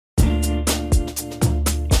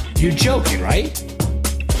You're joking, right?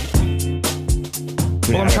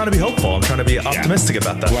 Well, I'm trying to be hopeful. I'm trying to be optimistic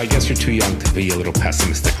about that. Well, I guess you're too young to be a little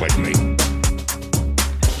pessimistic like me.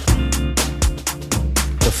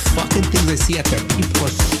 The fucking things I see out there, people are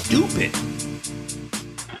stupid.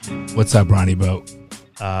 What's up, Ronnie Boat?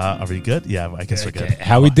 Are we good? Yeah, I guess we're good.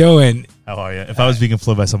 How we doing? How are you? If I was being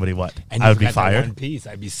employed by somebody, what? And I would be forgot the fired. One Piece.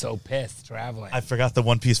 I'd be so pissed traveling. I forgot the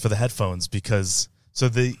one piece for the headphones because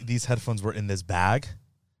these headphones were in this bag,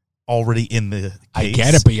 already in the case. I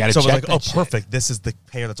get it, but you got to check So I was like, that shit. perfect. This is the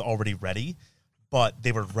pair that's already ready. But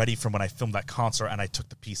they were ready from when I filmed that concert, and I took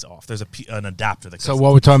the piece off. There's an adapter that goes. So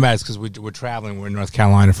what we're talking about is because we're traveling. We're in North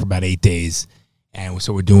Carolina for about 8 days. And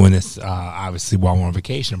so we're doing this, obviously, while we're on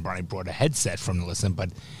vacation. And Barney brought a headset from the listen, but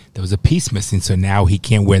there was a piece missing. So now he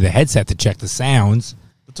can't wear the headset to check the sounds.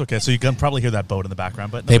 It's okay. So you can probably hear that boat in the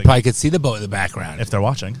background, but They probably could see the boat in the background. if they're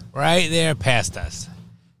watching. Right there past us.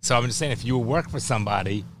 So I'm just saying, if you were working for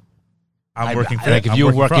somebody, I'm working for like if I'm you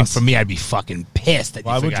were working us. for me, I'd be fucking pissed that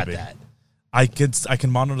Why you would forgot you be? that. I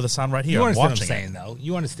can monitor the sound right here. You I'm understand what I'm watching saying, it. though?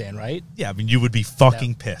 You understand, right? Yeah, I mean, you would be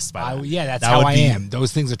fucking pissed by that. Yeah, that's That how would I be- am.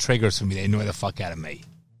 Those things are triggers for me. They annoy the fuck out of me.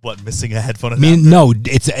 What, missing a headphone? I mean, no,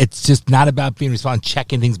 it's just not about being responsible,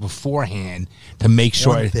 checking things beforehand to make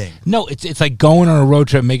sure. One thing. No, it's like going on a road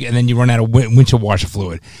trip and then you run out of windshield washer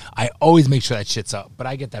fluid. I always make sure that shit's up, but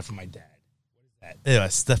I get that from my dad. Ew, I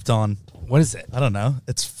stepped on. What is it? I don't know.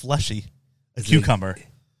 It's fleshy. A cucumber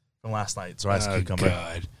from last night. It's rice cucumber.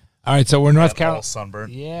 God. All right, so we're North All Carolina.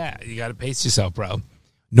 sunburned. Yeah, you got to pace yourself, bro.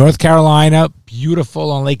 North Carolina,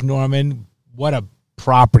 beautiful on Lake Norman. What a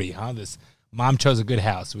property, huh? This mom chose a good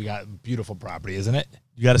house. We got beautiful property, isn't it?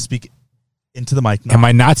 You got to speak into the mic. now. Am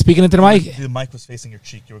I not speaking into the mic? The mic was facing your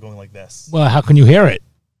cheek. You were going like this. Well, how can you hear it?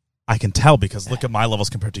 I can tell because look at my levels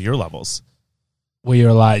compared to your levels. Well,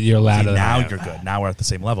 you're louder See, than now I am. you're good. Now we're at the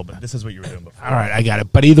same level, but this is what you were doing before. All right, I got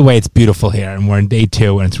it. But either way, it's beautiful here, and we're in day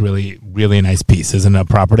 2, and it's really, really a nice piece, isn't it? A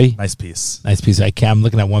property? Nice piece. Nice piece. I'm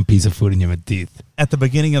looking at one piece of food in your teeth. At the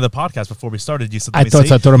beginning of the podcast, before we started, you said, I thought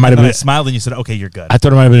it might have I been. smiled and you said, okay, you're good. I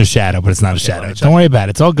thought it might have been a shadow, but it's not a let shadow. me check. Don't worry about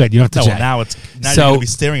it. It's all good. You don't have to no, check. now you're So- going to be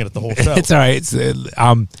staring at it the whole show. It's all right. It's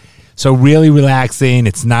so really relaxing.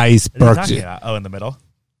 It's nice. What are you Burke, talking about? Oh, in the middle?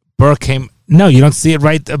 Burke came. No, you don't see it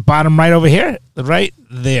right the bottom right over here, right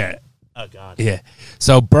there. Oh, God. Yeah.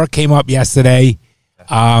 So Burke came up yesterday.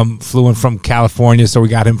 Flew in from California, so we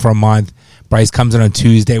got him for a month. Bryce comes in on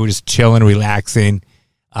Tuesday. We're just chilling, relaxing.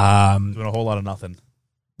 Doing a whole lot of nothing.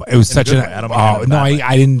 It was such good an. way. I don't mean that in a no, bad way.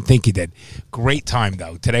 I didn't think he did. Great time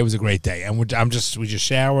though. Today was a great day, and we just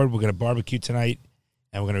showered. We're gonna barbecue tonight,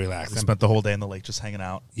 and we're gonna relax. We spent the whole day in the lake just hanging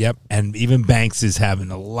out. Yep, and even Banks is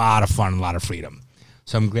having a lot of fun, a lot of freedom.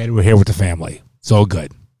 So I'm glad we're here with the family. It's all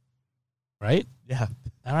good, right? Yeah.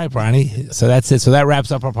 All right, Bronny. So that's it. So that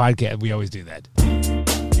wraps up our podcast. We always do that.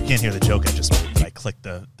 You can't hear the joke I just made, but I clicked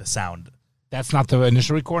the sound. That's not the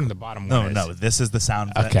initial recording. The bottom one. is. No, this is the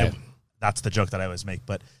sound. Okay. That's the joke that I always make,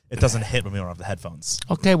 but it doesn't hit when we don't have the headphones.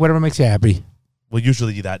 Okay, whatever makes you happy. Well,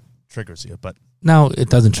 usually that triggers you, but No, it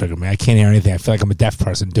doesn't trigger me. I can't hear anything. I feel like I'm a deaf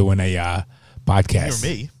person doing a podcast.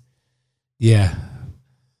 you're me. Yeah.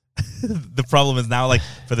 The problem is now, like,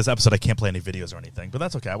 for this episode, I can't play any videos or anything, but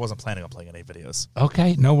that's okay. I wasn't planning on playing any videos.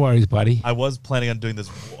 Okay, no worries, buddy. I was planning on doing this.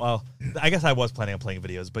 Well, I guess I was planning on playing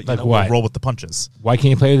videos, but Like we'll what? roll with the punches. Why can't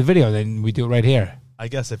you play the video? Then we do it right here. I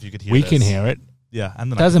guess if you could hear We this. can hear it. Yeah.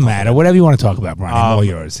 And then Doesn't matter. Whatever you want to talk about, Brian. All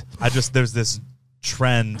yours. There's this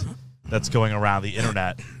trend that's going around the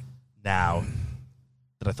internet now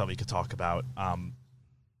that I thought we could talk about.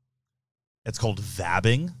 It's called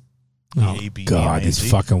vabbing. Oh, V-A-B-B-I-N-G. God,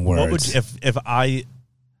 these fucking What would words. if I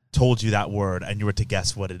told you that word and you were to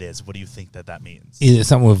guess what it is, what do you think that means? Either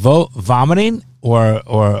something with vomiting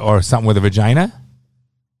or something with a vagina.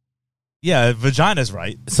 Yeah, vagina's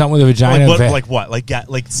right. Something with a vagina. Like what? Like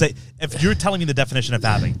say if you're telling me the definition of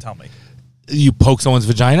vabbing, tell me. You poke someone's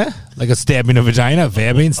vagina? Like a stabbing a vagina?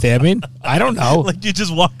 Vabbing? Stabbing? I don't know. Like you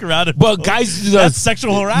just walk around and Well, guys, that's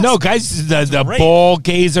sexual harassment. No, guys, the rape. ball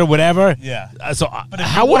gazer, whatever. Yeah. So But if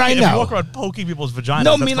how you would walk- I If you know? walk around poking people's vaginas,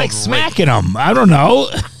 No, I that's mean like called smacking them. I don't know.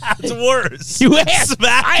 rape. That's worse. You asked.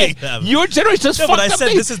 Smacking them. Your generation just No, fucked but I up said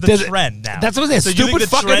things. this is the There's- trend now. That's what I'm saying. So you Stupid think the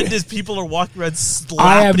fucking. trend is people are walking around slapping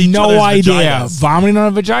I have each no other's idea. vaginas? Vomiting on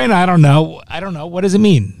a vagina? I don't know. I don't know. What does it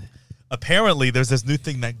mean? Apparently, there's this new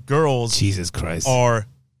thing that girls Jesus Christ. are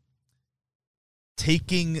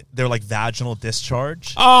taking their like vaginal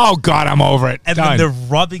discharge Oh, God, I'm over it. and Done. then they're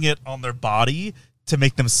rubbing it on their body to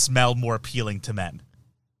make them smell more appealing to men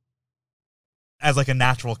as like a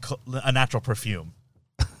natural perfume.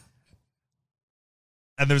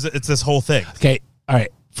 And it's this whole thing. Okay. All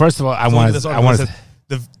right. First of all, I So want this to. article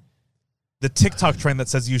says the the TikTok trend that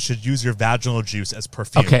says you should use your vaginal juice as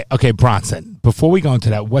perfume. Okay, Bronson. Before we go into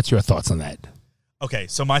that, what's your thoughts on that? Okay,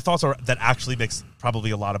 so my thoughts are that actually makes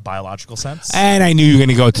probably a lot of biological sense. And I knew you were going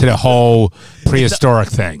to go to the whole prehistoric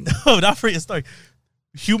thing. No, not prehistoric.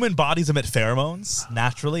 Human bodies emit pheromones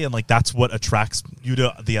naturally, and like that's what attracts you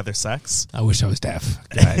to the other sex. I wish I was deaf.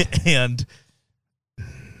 Go ahead. And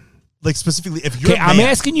like specifically, if you're Okay, I'm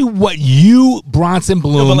asking you what you, Bronson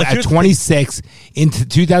Bloom, like, at here's the 26 into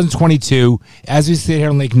 2022, as we sit here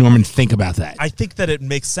in Lake Norman, think about that. I think that it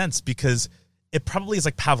makes sense because it probably is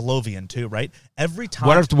like Pavlovian too, right? Every time.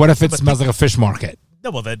 What if it smells like a fish market? No,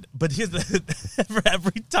 well then, but here's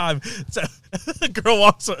every time so a girl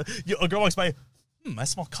walks by, I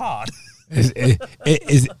smell cod. Is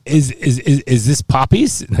this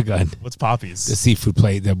Poppies? No, go ahead. What's Poppies? The seafood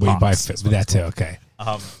plate that we buy. Pops, With that too. Okay.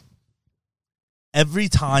 Every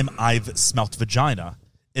time I've smelt vagina,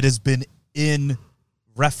 it has been in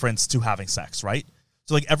reference to having sex, right?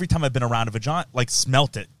 So like every time I've been around a vagina, like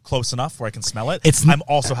smelt it close enough where I can smell it, I'm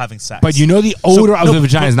also having sex. But you know the odor of the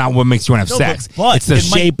vagina is not what makes you want to have sex. But it's the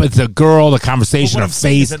shape, it's the girl, the conversation, her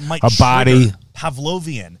face, her body.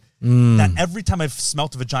 Pavlovian. That every time I've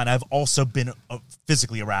smelt a vagina, I've also been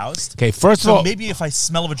physically aroused. Okay, first of all, maybe if I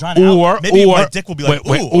smell a vagina, maybe my dick will be like,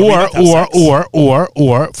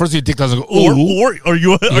 or first your dick doesn't go, or are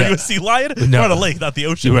you a sea lion? No. You're on a lake, not the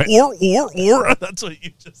ocean. Right. Or that's what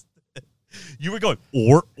you just did. You were going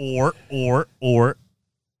or.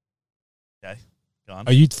 Okay, go on.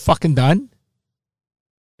 Are you fucking done?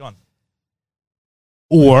 Go on.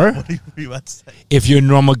 Or What are you about to say? if you're a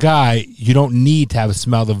normal guy, you don't need to have a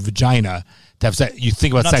smell of vagina to have sex. You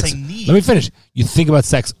think about I'm not sex. saying need. Let me finish. You think about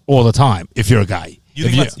sex all the time if you're a guy. You're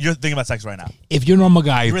thinking about sex right now. If you're a normal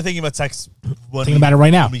guy, You were thinking about sex. Think about it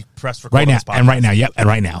right now. When we press record right now, on this podcast. and right now, yep, and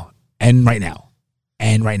right now, and right now,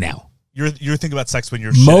 and right now. You're thinking about sex when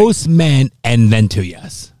you're shitting. Most men, and then two,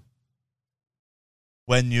 yes.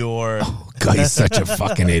 When you're God, he's such a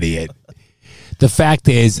fucking idiot. The fact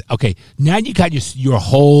is, okay, now you got your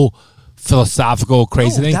whole philosophical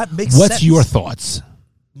crazy thing. that makes What's sense. your thoughts?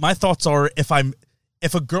 My thoughts are if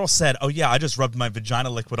a girl said, "Oh yeah, I just rubbed my vagina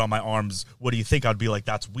liquid on my arms. What do you think?" I'd be like,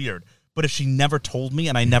 "That's weird." But if she never told me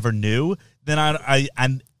and I never knew, then I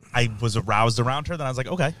was aroused around her. Then I was like,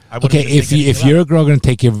 "Okay." Okay, if you're a girl going to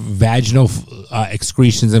take your vaginal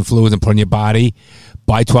excretions and fluids and put in your body,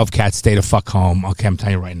 buy 12 cats, stay the fuck home. Okay, I'm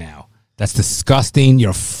telling you right now. That's disgusting.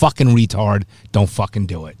 You're a fucking retard. Don't fucking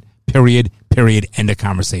do it. Period. End of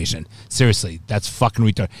conversation. Seriously, that's fucking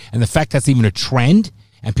retard. And the fact that's even a trend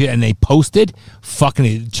and they posted,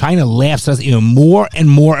 fucking China laughs at us even more and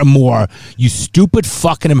more and more. You stupid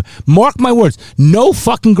fucking. Mark my words. No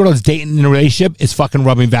fucking girl that's dating in a relationship is fucking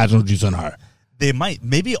rubbing vaginal juice on her. They might.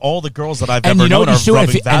 Maybe all the girls that I've ever known are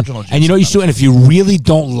rubbing vaginal juice. And you know what you should do? And if you really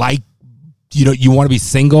don't like, you want to be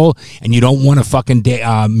single and you don't want to fucking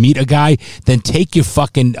meet a guy, then take your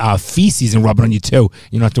fucking feces and rub it on you too.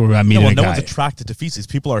 You don't have to worry about meeting a guy. No one's attracted to feces.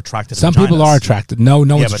 People are attracted to Some vaginas. people are attracted. No one's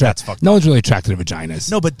but attracted. that's fucked No one's really attracted to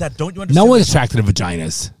vaginas. No, but don't you understand? No one's attracted to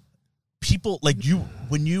vaginas. People like you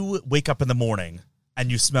when you wake up in the morning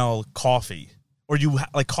and you smell coffee, or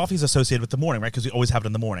like coffee's associated with the morning, right? Because you always have it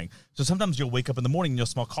in the morning. So sometimes you'll wake up in the morning and you'll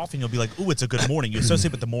smell coffee and you'll be like, "Ooh, it's a good morning." You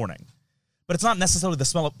associate with the morning. But it's not necessarily the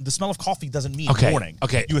smell. The smell of coffee doesn't mean morning.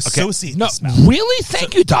 Okay. You associate No, the smell. really?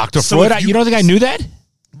 Thank you, Dr. so Freud. if You don't think I knew that?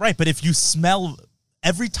 Right, but if you smell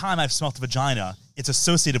every time I've smelt a vagina, it's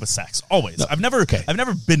associated with sex. Always. No, I've never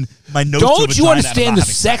been my nose. Don't to a vagina you and understand I'm the not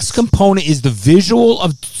having sex component is the visual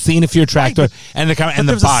of seeing if you're attracted and the but and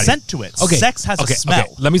the there's body. a scent to it. Okay. Sex has a smell.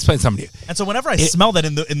 Okay. Let me explain something to you. And so whenever I smell that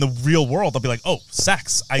in the real world, I'll be like, "Oh,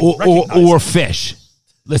 sex." I Or recognize it. fish.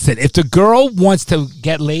 Listen, if the girl wants to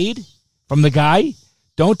get laid from the guy,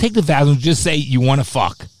 don't take the vaginal. Just say you want to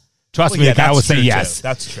fuck. Trust me, the guy will say yes. Too.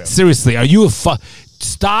 That's true. Seriously, are you a fuck?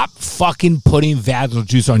 Stop fucking putting vaginal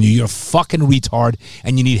juice on you. You're a fucking retard,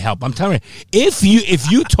 and you need help. I'm telling you, if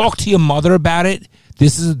you talk to your mother about it,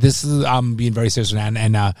 this is I'm being very serious now,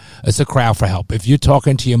 and it's a cry out for help. If you're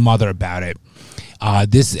talking to your mother about it,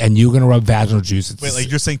 and you're gonna rub vaginal juice. Wait, like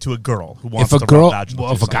you're saying to a girl who wants to rub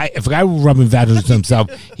vaginal juice. If a guy rubbing vaginal juice on himself,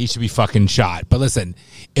 he should be fucking shot. But listen,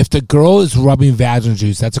 if the girl is rubbing vaginal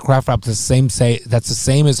juice, that's a crap up. That's the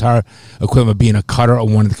same as her equivalent of being a cutter or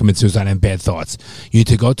wanting to commit suicide and bad thoughts. You need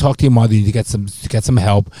to go talk to your mother. You need to get some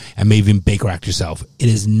help and maybe even Baker act yourself. It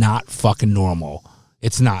is not fucking normal.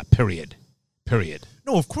 It's not. Period.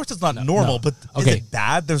 No, of course it's not normal, but is it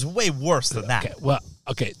bad? There's way worse than that. Okay, well,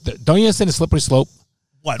 don't you understand the slippery slope?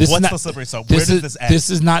 What? What's the slippery slope? Where does this end? This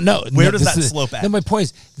is not Where does that slope end? No, my point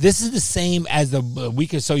is, this is the same as the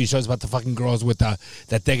week or so you showed us about the fucking girls with that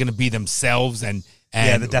they're going to be themselves and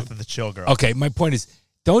And, the death of the chill girl. Okay, my point is,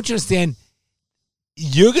 don't you understand?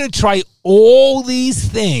 You're going to try all these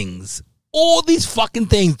things, all these fucking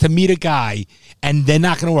things to meet a guy, and they're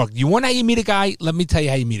not going to work. You want how you meet a guy? Let me tell you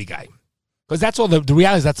how you meet a guy. Because that's all the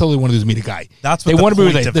reality is, that's all they want to do is meet a guy. That's what they want to be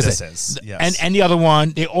point related. of this is. Yes. And the other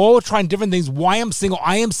one, they all trying different things. Why I'm single?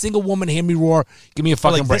 I am single woman. Hear me roar. Give me a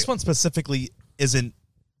fucking break. This one specifically isn't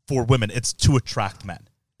for women. It's to attract men.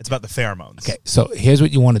 It's about the pheromones. Okay, so here's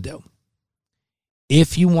what you want to do.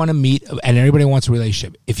 If you want to meet, and everybody wants a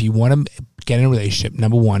relationship, if you want to get in a relationship,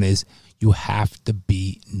 number one is you have to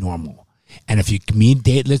be normal. And if you meet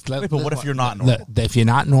date, but what if you're not normal? If you're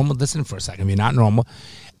not normal, listen for a second. If you're not normal,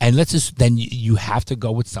 and then you have to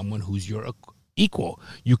go with someone who's your equal.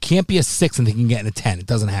 You can't be a 6 and think you can get in a 10. It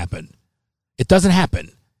doesn't happen. It doesn't happen.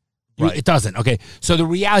 Right. It doesn't. Okay. So the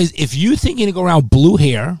reality is, if you think you're gonna go around with blue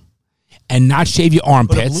hair and not shave your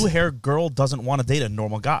armpits, but a blue hair girl doesn't want to date a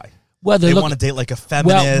normal guy. Well, they want to date like a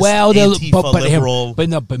feminist, Antifa, liberal,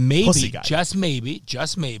 but maybe,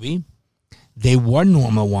 just maybe, they were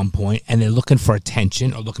normal at one point, and they're looking for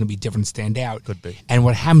attention or looking to be different, stand out. Could be. And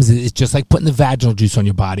what happens is, it's just like putting the vaginal juice on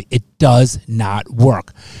your body. It does not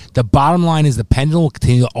work. The bottom line is, the pendulum will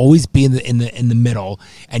continue to always be in the middle,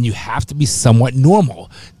 and you have to be somewhat normal.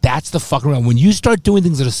 That's the fucking around. When you start doing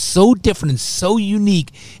things that are so different and so unique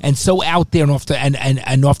and so out there and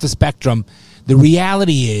off the spectrum, the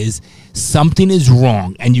reality is something is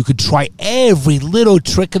wrong, and you could try every little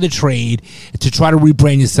trick of the trade to try to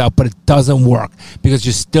rebrand yourself, but it doesn't work because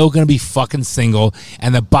you're still going to be fucking single.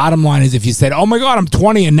 And the bottom line is, if you said, oh my God, I'm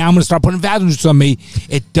 20 and now I'm going to start putting vaginal juice on me,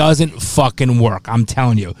 it doesn't fucking work. I'm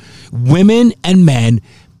telling you. Women and men,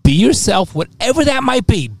 be yourself, whatever that might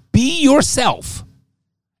be. Be yourself.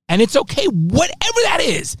 And it's okay, whatever that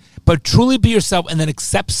is. But truly be yourself, and then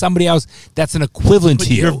accept somebody else that's an equivalent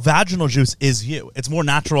to you. Your vaginal juice is you. It's more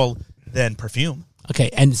natural than perfume.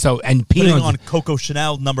 Okay, and putting on Coco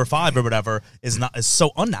Chanel No. 5 or whatever is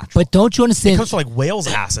so unnatural. But don't you understand? It comes from like whales'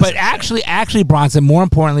 asses. But actually, Bronson, more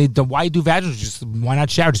importantly, why do vaginal juice? Why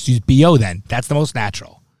not shower? Just use BO then. That's the most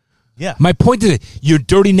natural. Yeah. My point is, your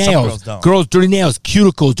dirty nails, girls, dirty nails,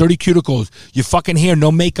 cuticles, dirty cuticles, your fucking hair,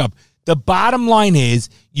 no makeup. The bottom line is,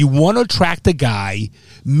 you want to attract a guy,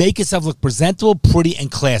 make yourself look presentable, pretty, and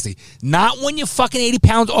classy. Not when you're fucking 80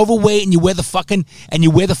 pounds overweight and you wear the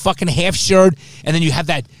fucking half shirt, and then you have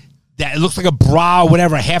that it looks like a bra or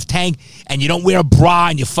whatever, a half tank, and you don't wear a bra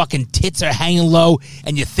and your fucking tits are hanging low,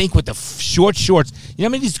 and you think with the short shorts. You know how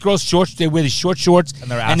many of these girls shorts, they wear these short shorts and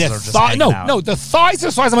their asses are just hanging out. No, the thighs are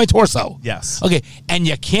the size of my torso. Yes. Okay, and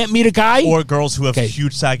you can't meet a guy, or girls who have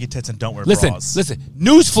huge saggy tits and don't wear bras. Listen,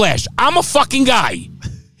 newsflash, I'm a fucking guy.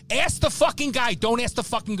 Ask the fucking guy, don't ask the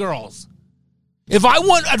fucking girls. If I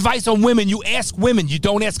want advice on women, you ask women, you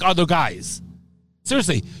don't ask other guys.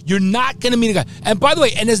 Seriously, you're not going to meet a guy. And by the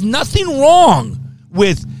way, and there's nothing wrong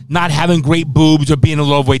with not having great boobs or being a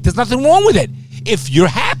little overweight. There's nothing wrong with it if you're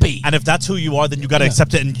happy. And if that's who you are, then you got to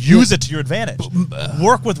accept it and use it to your advantage.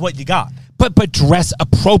 Work with what you got. But dress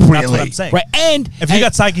appropriately. That's what I'm saying. Right? And if you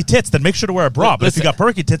got saggy tits, then make sure to wear a bra. But if you got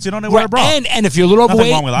perky tits, you don't need to wear a bra. And if you're a little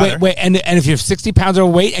overweight, wrong with either. and if you're 60 pounds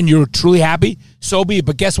overweight and you're truly happy, so be it.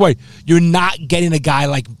 But guess what? You're not getting a guy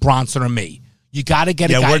like Bronson or me. You got to get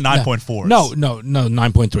a guy. Yeah, we're 9.4s. No,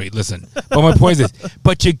 9.3. Listen. But my point is this.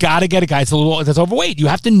 But you got to get a guy that's overweight. You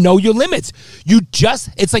have to know your limits.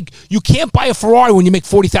 It's like you can't buy a Ferrari when you make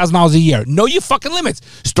 $40,000 a year. Know your fucking limits.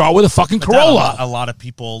 Start with a fucking Corolla. A lot of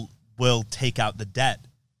people will take out the debt.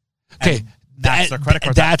 Okay. That's their credit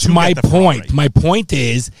card. That's my point. My point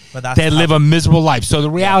is they live a miserable life. So the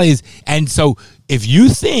reality is, and so if you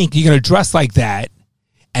think you're going to dress like that,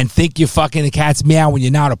 and think you're fucking the cat's meow when you're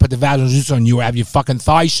not, or put the vaginal juice on you, or have your fucking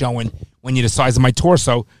thighs showing when you're the size of my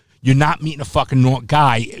torso, you're not meeting a fucking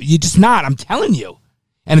guy. You're just not. I'm telling you.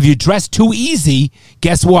 And if you dress too easy,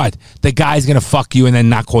 guess what? The guy's going to fuck you and then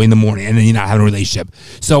not call you in the morning, and then you're not having a relationship.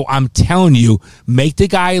 So I'm telling you, make the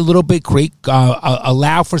guy a little bit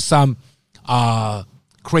allow for some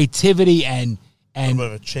creativity and a little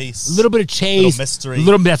bit of chase, a little mystery,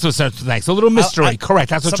 that's what I'm saying. So a little mystery, correct?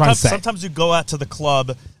 That's what I'm trying to say. Sometimes you go out to the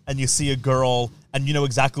club and you see a girl and you know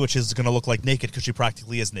exactly what she's going to look like naked because she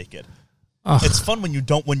practically is naked. It's fun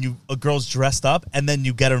when a girl's dressed up and then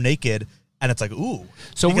you get her naked and it's like ooh,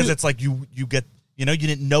 because it's like you get you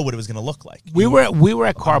didn't know what it was going to look like. We were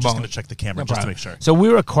at Carbones. I'm just going to check the camera just to make sure. So we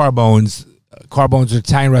were at Carbones. Carbones is an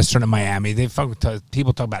Italian restaurant in Miami. People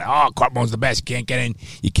talk about it. Oh, Carbones is the best. You can't get in.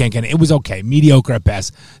 It was okay. Mediocre at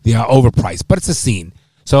best. Overpriced. But it's a scene.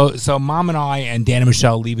 So Mom and I and Dan and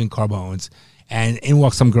Michelle leaving Carbones, and in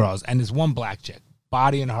walk some girls. And there's one black chick.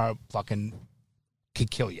 Body in her fucking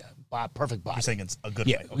could kill you. perfect body. You're saying it's a good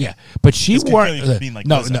Yeah, way. Okay. yeah. But she Just wore kill you being like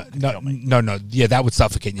no, this, no, that could no, kill me. no. Yeah, that would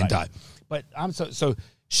suffocate you and die. But I'm so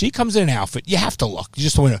she comes in an outfit. You have to look. You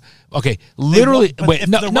just want to. Okay, literally. but Wait, if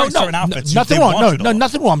no, they're no, wearing no, certain outfits, nothing they wrong. want you to No, look.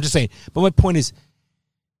 nothing wrong. I'm just saying. But my point is,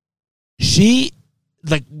 she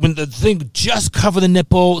like when the thing just cover the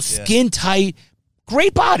nipple, skin tight,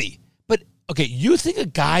 great body. But okay, you think a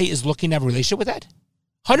guy is looking to have a relationship with that?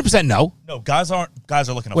 100% no. No, guys are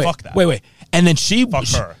looking to fuck that. Wait. And then Fuck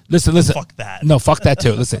her. Listen. Fuck that. No, fuck that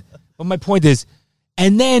too. Listen. But my point is,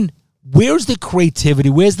 and then where's the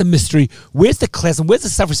creativity? Where's the mystery? Where's the class? And where's the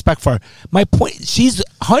self-respect for her? My point, she's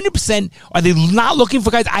 100%, are they not looking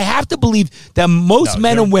for guys? I have to believe that most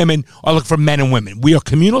men and women are looking for men and women. We are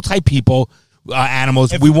communal type people,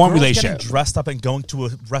 animals. If We want a girl's relationship. getting dressed up and going to a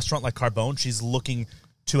restaurant like Carbone, she's looking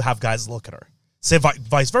to have guys look at her. Say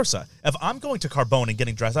vice versa. If I'm going to Carbone and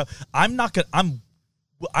getting dressed up, I'm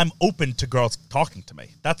open to girls talking to me.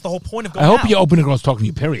 That's the whole point of going I hope out. you're open to girls talking to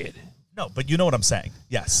you, period. No, but you know what I'm saying.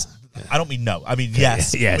 Yes. I don't mean no. I mean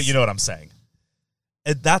yes, Yes. but you know what I'm saying.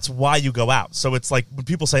 And that's why you go out. So it's like when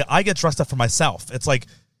people say, I get dressed up for myself, it's like,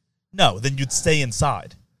 no, then you'd stay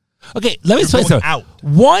inside. Okay, let me You're explain going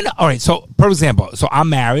something. out. All right, so, for example, I'm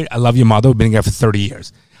married. I love your mother. We've been together for 30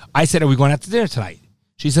 years. I said, are we going out to dinner tonight?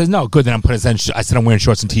 She says, no. Good, then I'm putting I said, I'm wearing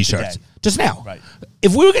shorts and T-shirts. Today. Just now. Right.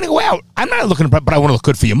 If we were going to go out, I'm not looking, but I want to look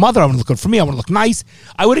good for your mother. I want to look good for me. I want to look nice.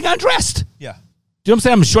 I would have gotten dressed. Yeah. Do you know what I'm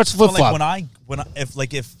saying? I'm in shorts and But flip-flop.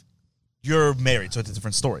 like if you're married, so it's a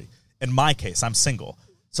different story. In my case, I'm single.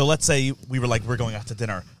 So let's say we're going out to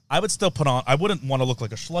dinner. I would still put on. I wouldn't want to look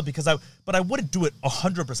like a schlub but I wouldn't do it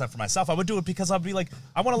 100% for myself. I would do it because I'd be like,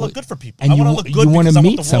 I want to look good for people. and I you want to look good want because to I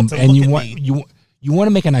want meet the some, world to and look you at me. you want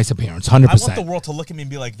to make a nice appearance, 100%. I want the world to look at me and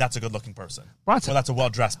be like, that's a good looking person. Bronson. Or that's a well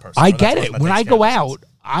dressed person. I Or that's get a it. person that When I takes go care of themselves.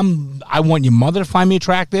 out, I want your mother to find me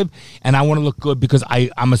attractive, and I want to look good because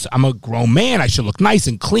I'm a grown man. I should look nice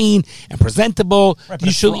and clean and presentable. Right, but You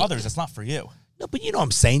it's should. for others. It's not for you. No, but you know what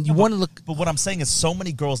I'm saying. You want to look. But what I'm saying is so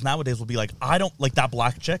many girls nowadays will be like, I don't like that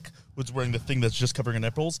black chick who's wearing the thing that's just covering her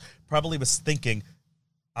nipples, probably was thinking,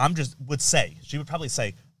 she would probably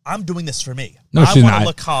say, I'm doing this for me. No, I she's want to not.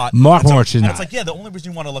 look hot. Mark And so- Moore, she's and not. It's like, yeah, the only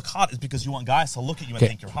reason you want to look hot is because you want guys to look at you and Okay,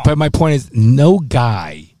 think you're hot. but my point is, no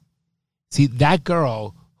guy. See, that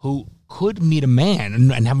girl who could meet a man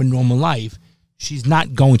and have a normal life, she's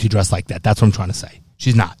not going to dress like that. That's what I'm trying to say.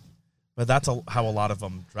 She's not. But that's how a lot of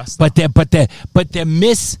them dress. But they're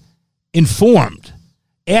misinformed.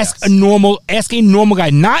 Ask Yes. a normal guy,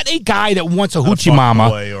 not a guy that wants a hoochie mama.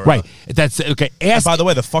 fuckboy or Right. That's okay. And Ask. by the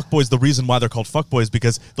way, the fuckboys, the reason why they're called fuckboys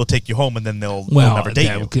because they'll take you home and then they'll never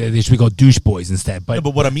date you. They should go douche boys instead. But, Yeah,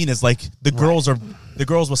 but what I mean is, like, the girls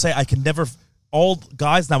will say, I can never. All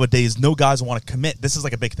guys nowadays, no guys want to commit. This is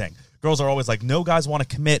like a big thing. Girls are always like, no guys want to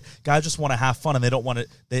commit. Guys just want to have fun and they don't want to.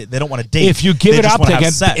 They don't want to date. if you give They it just up, wanna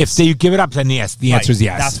have sex. if you give it up, then yes, the answer is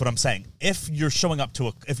yes. That's what I'm saying. If you're showing up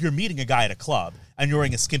if you're meeting a guy at a club and you're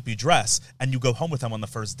wearing a skimpy dress and you go home with him on the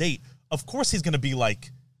first date, of course he's going to be like,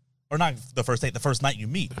 or not the first date, the first night you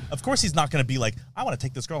meet. Of course he's not going to be like, I want to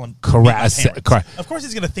take this girl and meet my parents. Correct. Of course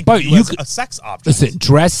he's going to think But of you you as could- a sex object. Listen,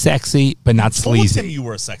 dress sexy, but not Told him sleazy. you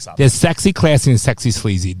were a sex object. There's sexy, classy, and sexy,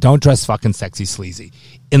 sleazy. Don't dress fucking sexy, sleazy,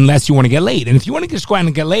 unless you want to get laid. And if you want to just go out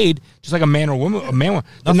and get laid, just like a man or woman, then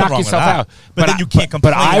Nothing knock wrong with yourself that. out. But then you can't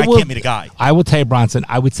complain, I can't meet a guy. I will tell you, Bronson.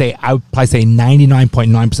 I would probably say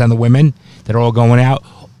 99.9% of the women that are all going out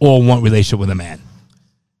all want relationship with a man.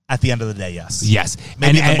 At the end of the day, yes. Yes.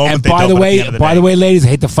 Maybe at the moment and they by don't, the but at way, the end of the day- ladies, I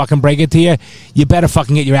hate to fucking break it to you. You better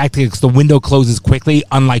fucking get your act together because the window closes quickly,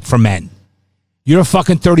 unlike for men. You're a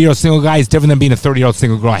fucking 30-year-old single guy. It's different than being a 30-year-old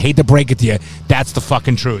single girl. I hate to break it to you. That's the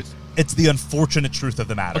fucking truth. It's the unfortunate truth of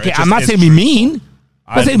the matter. Okay, It just I'm not is saying be true. mean.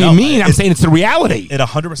 I'm not saying be No, mean. I'm saying it's the reality. It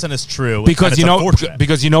 100% is true. Because and it's unfortunate. what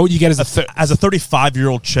you get as a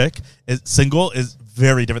 35-year-old chick, single is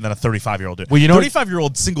very different than a 35-year-old dude. Well, you know,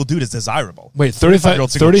 35-year-old single dude is desirable. Wait,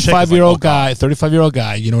 35-year-old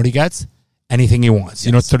guy, you know what he gets? Anything he wants.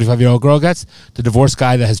 You know what 35-year-old girl gets? The divorced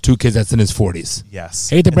guy that has 2 kids that's in his 40s. Yes.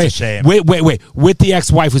 Hate to It's break. a shame. Wait. With the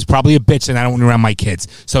ex-wife who's probably a bitch and I don't want to around my kids.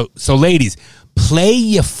 So ladies, play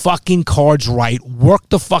your fucking cards right. Work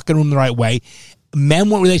the fucking room the right way. Men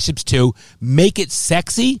want relationships too. Make it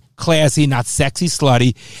sexy, classy, not sexy,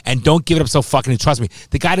 slutty, and don't give it up so fucking. And trust me,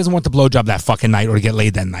 the guy doesn't want the blowjob that fucking night or to get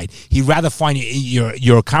laid that night. He'd rather find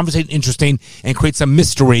your conversation interesting and create some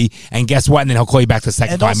mystery. And guess what? And then he'll call you back the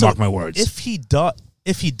second And time. also, Mark my words. If he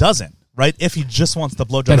doesn't, right? If he just wants the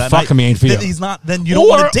blowjob Then that fuck night, him, he ain't for then you. he's not. Then you don't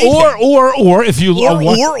want to date him. Or if you Or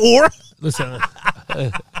listen,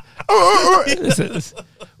 listen.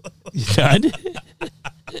 You done?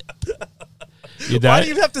 You Why done? do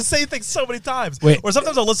you have to say things so many times? Wait. Or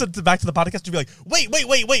sometimes I'll listen back to the podcast and be like, wait.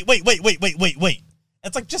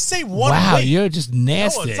 It's like, just say one Wow, wait. you're just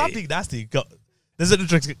nasty. No, it's not being nasty. Go. This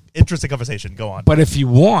is an interesting conversation. Go on. But if you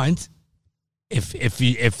want, if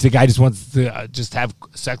the guy just wants to just have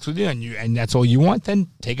sex with you and that's all you want, then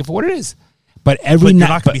take it for what it is. But every But you're night,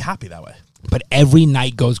 not going to be happy that way. but every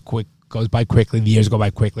night goes by quickly. The years go by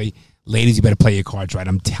quickly. Ladies, you better play your cards right.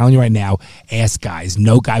 I'm telling you right now. Ask guys.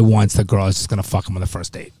 No guy wants the girl is just going to fuck him on the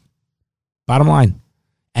first date. Bottom line.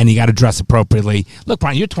 And you got to dress appropriately. Look,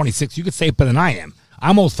 Brian, you're 26. You could say it better than I am.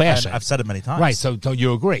 I'm old fashioned. I've said it many times. Right. So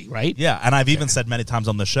you agree, right? Yeah, and I've even said many times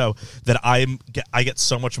on the show that I get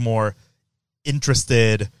so much more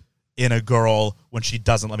interested in a girl when she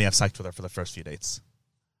doesn't let me have sex with her for the first few dates.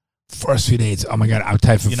 First few dates. Oh my God. I'm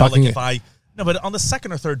tired for fucking. But on the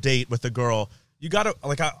second or third date with the girl, you gotta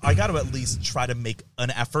I gotta at least try to make an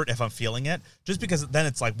effort if I'm feeling it. Just because then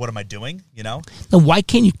it's like, what am I doing? You know? Then why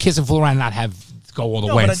can't you kiss and fool around and not have go all the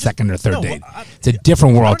No, way but on second or third date? I- It's a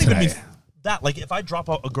different I world don't even today. mean that. Like, if I drop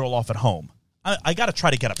a girl off at home, I got to try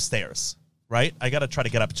to get upstairs, right? I got to try to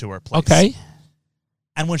get up to her place. Okay.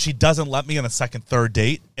 And when she doesn't let me on the second, third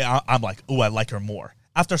date, I'm like, ooh, I like her more.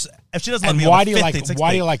 If she doesn't let And me why on do the you fifth like? date, sixth Why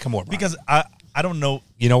do date, you like her more? Brian? Because I don't know.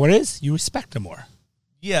 You know what it is. You respect her more.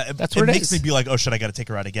 Yeah, That's it what it makes is. me be like, oh, should I got to take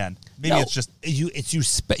her out again? Maybe No, it's just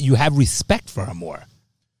you have respect for her more.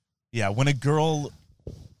 yeah. When a girl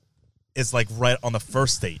is like right on the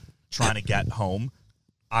first date trying to get home,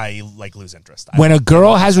 I like lose interest. When a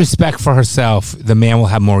girl has respect for herself, the man will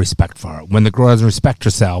have more respect for her. When the girl doesn't respect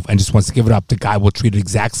herself and just wants to give it up, the guy will treat it the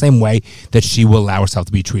exact same way that she will allow herself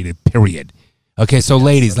to be treated. Period. Okay, so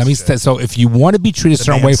ladies, let me say. So if you want to be treated a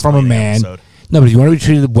certain way from a mansplaining man, episode. no, but if you want to be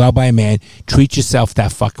treated well by a man, treat yourself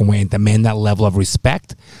that fucking way and demand that level of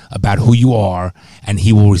respect about who you are, and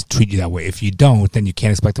he will treat you that way. If you don't, then you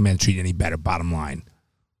can't expect a man to treat you any better. Bottom line.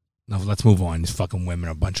 No, let's move on. These fucking women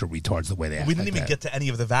are a bunch of retards the way they act. We didn't like even that. get to any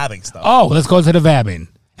of the vabbing stuff. Oh, let's go to the vabbing.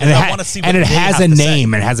 And I wanna see what and it they has have a to say.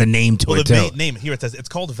 name. It has a name to Well, it, the too. name here it says it's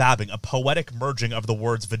called vabbing, a poetic merging of the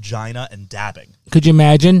words vagina and dabbing. Could you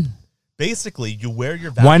imagine? Basically, you wear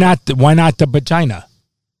your vaginal, Why not the vagina?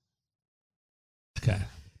 Okay.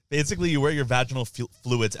 Basically, you wear your vaginal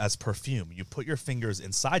fluids as perfume. You put your fingers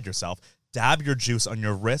inside yourself, dab your juice on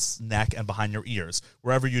your wrists, neck, and behind your ears,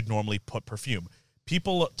 wherever you'd normally put perfume.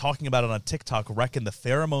 People talking about it on TikTok reckon the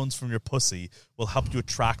pheromones from your pussy will help you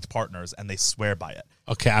attract partners, and they swear by it.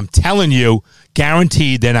 Okay, I'm telling you,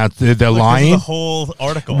 guaranteed they're not. They're Like, this is lying. the whole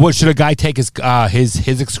article. What should a guy take his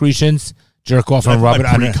excretions, jerk off, and rub it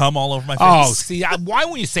on? Cum all over my face. Oh, see, why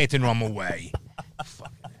won't you say it the normal way?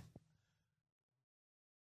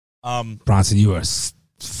 Bronson, you are.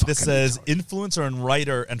 This says influencer and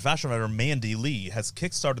writer and fashion writer Mandy Lee has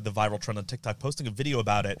kickstarted the viral trend on TikTok, posting a video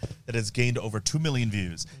about it that has gained over 2 million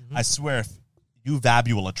views. I swear, if you vab,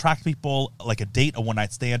 you will attract people like a date, a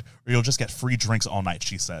one-night stand, or you'll just get free drinks all night,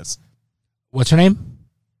 she says. What's her name?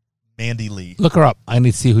 Mandy Lee. Look her up. I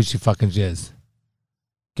need to see who she fucking is.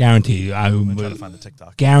 Guarantee. I'm trying to find the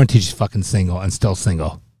TikTok. Guarantee she's fucking single and still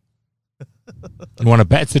single. You want to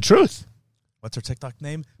bet it's the truth? What's her TikTok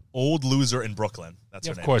name? Old Loser in Brooklyn. That's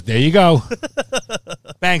her Of name. course. There you go.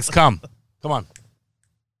 Banks, come on.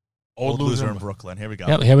 Old Loser in Brooklyn. Here we go.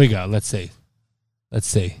 Yep, here we go. Let's see.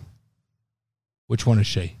 Which one is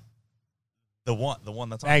she? The one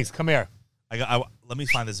that's on. Banks, come here. Let me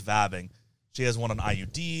find this vabbing. She has one on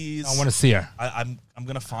IUDs. I want to see her. I'm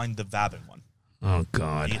gonna find the vabbing one. Oh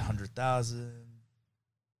God. 800,000.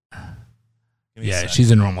 Yeah,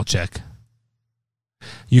 she's a normal chick.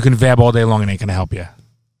 You can vab all day long and ain't gonna help you.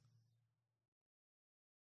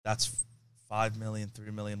 That's 5 million, 3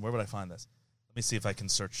 million. Where would I find this? Let me see if I can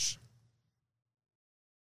search.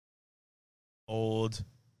 Old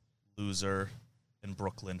Loser in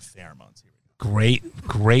Brooklyn pheromones. Here we go.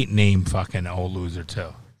 Great name, fucking Old Loser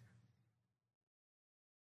too.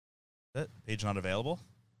 Is it? Page not available.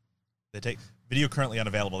 They take video currently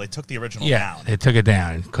unavailable. They took the original Yeah, down. they took it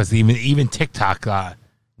down because even TikTok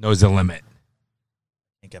knows the limit.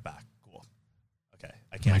 Can't get back. Cool. Okay,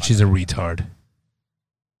 I can't. Yeah, find she's it. a retard.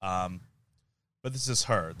 But this is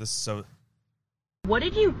her. This is so. What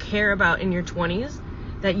did you care about in your 20s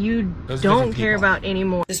that you Those are don't different care people. about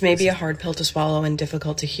anymore? This may be a hard pill to swallow and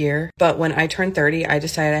difficult to hear, but when I turned 30, I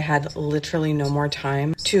decided I had literally no more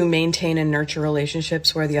time to maintain and nurture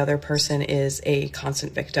relationships where the other person is a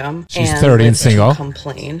constant victim. She's 30 and live to single.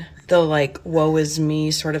 Complain. The woe is me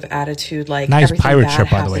sort of attitude, Nice everything pirate bad ship,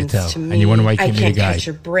 by the way, happens too. to And you wonder why you I can't meet a can't guy. catch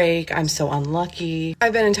a break. I'm so unlucky.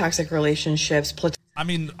 I've been in toxic relationships. I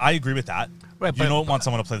mean, I agree with that. Right, you but- don't want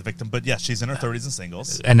someone to play the victim, but yes, she's in her 30s and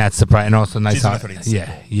singles. And that's surprising. And also nice. She's in her 30s.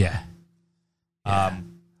 Yeah.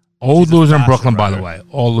 Old she's a loser in fashion Brooklyn, by the writer. way.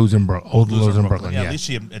 Old loser in Brooklyn. Yeah, Yeah. at least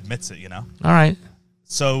she admits it, you know? All right.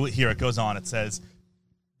 So here it goes on. It says,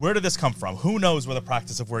 where did this come from? Who knows where the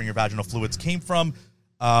practice of wearing your vaginal fluids came from?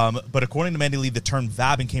 But according to Mandy Lee, the term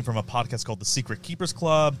vabbing came from a podcast called The Secret Keepers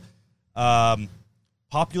Club.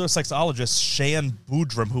 Popular sexologist Shan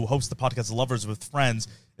Boodram, who hosts the podcast Lovers with Friends,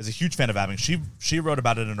 is a huge fan of vabbing. She wrote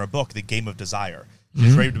about it in her book, The Game of Desire.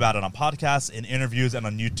 She's raved about it on podcasts, in interviews, and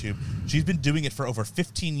on YouTube. She's been doing it for over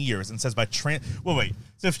 15 years and says by wait.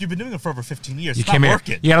 So if you've been doing it for over 15 years, You stop came here.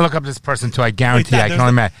 working. You gotta look up this person too. I guarantee. Wait, I can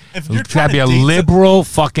only imagine. if you're It's gotta trying be to a date liberal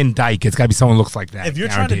fucking dyke. It's gotta be someone who looks like that. If you're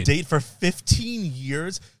trying to guaranteed. date for 15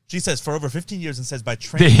 years, she says for over 15 years, and says by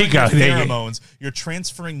There you transferring go, your there you go. pheromones, you're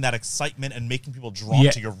transferring that excitement and making people drawn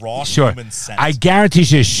to your raw sure. human scent. I guarantee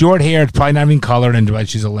she has short hair. It's probably not even colored, and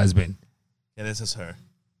she's a lesbian. Yeah, this is her.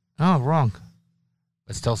 Oh, wrong.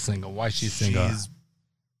 But still single. Why is she single?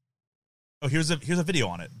 Here's a video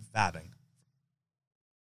on it. Vabbing.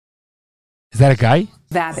 Is that a guy?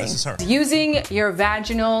 This is her. Vabbing. Using your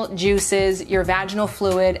vaginal juices, your vaginal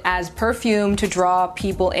fluid as perfume to draw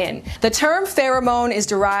people in. The term pheromone is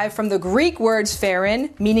derived from the Greek words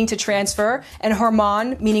pherin, meaning to transfer, and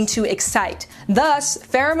hormone, meaning to excite. Thus,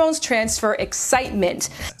 pheromones transfer excitement.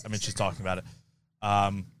 I mean, she's talking about it.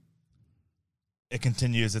 It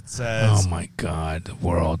continues. It says, Oh my God, the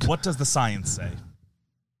world. what does the science say?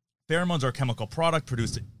 Pheromones are a chemical product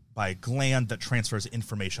produced by a gland that transfers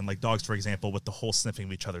information, like dogs, for example, with the whole sniffing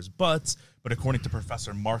of each other's butts. But according to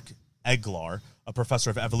Professor Mark Eglar, a professor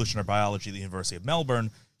of evolutionary biology at the University of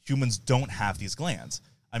Melbourne, humans don't have these glands.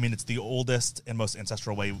 I mean, it's the oldest and most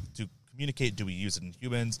ancestral way to communicate. Do we use it in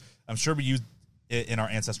humans? I'm sure we used it in our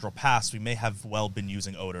ancestral past. We may have well been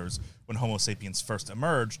using odors when Homo sapiens first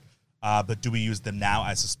emerged, but do we use them now?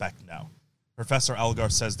 I suspect no. Professor Elgar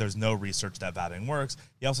says there's no research that vabbing works.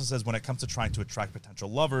 He also says when it comes to trying to attract potential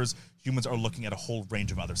lovers, humans are looking at a whole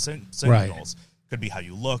range of other signals. Right. Could be how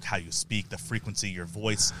you look, how you speak, the frequency, your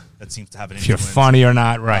voice that seems to have an If you're influence. funny or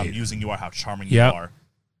not, right. Using you are, how charming Yep. you are.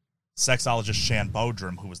 Sexologist Shan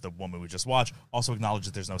Boodram, who was the woman we just watched, also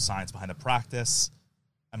acknowledged there's no science behind the practice.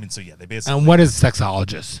 I mean, so yeah, they basically... And what is a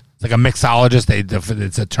sexologist? It's like a mixologist.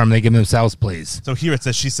 It's a term they give themselves, please. So here it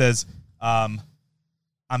says, she says,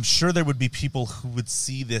 I'm sure there would be people who would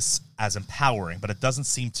see this as empowering, but it doesn't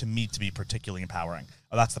seem to me to be particularly empowering.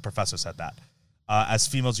 Oh, that's the professor said that. As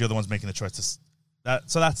females, you're the ones making the choice.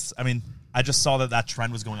 So that's, I mean, I just saw that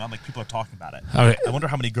trend was going on. Like, people are talking about it. Okay. I wonder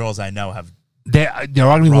how many girls I know have... There are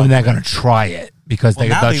going to be women that are going to try it because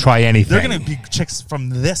they'll try anything. They're going to be chicks from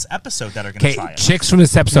this episode that are going to try it. Chicks from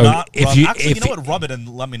this episode. You know what? Rub it and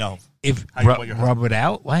let me know. Rub it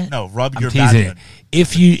out. What? No, rub I'm your teasing vagina. it.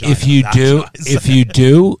 If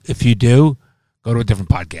you do, go to a different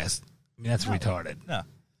podcast. I mean, that's retarded. No.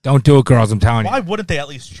 Don't do it, girls. I'm telling you. Why wouldn't they at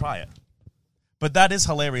least try it? But that is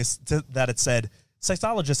hilarious that it said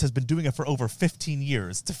sexologist has been doing it for over 15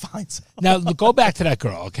 years to find someone. Now go back to that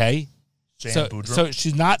girl, okay? Jan Boodram. So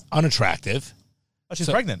she's not unattractive. Oh, she's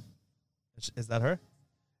pregnant. Is that her?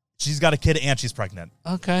 She's got a kid and she's pregnant.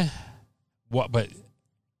 Okay. What? But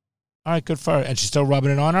all right, good for her. And she's still rubbing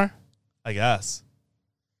it on her. I guess.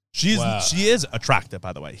 She is attractive,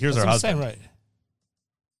 by the way. Here's That's her what I'm husband. saying, right?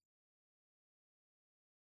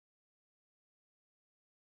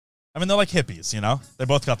 I mean, they're like hippies, you know. They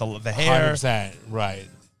both got the hair. 100%, right?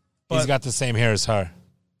 But- He's got the same hair as her.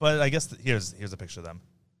 But I guess here's a picture of them.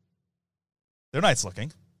 They're nice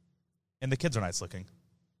looking, and the kids are nice looking.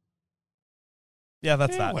 Yeah,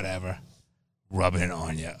 that's that. Whatever. Rubbing it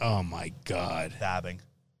on you. Oh my God. Dabbing.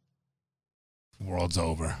 World's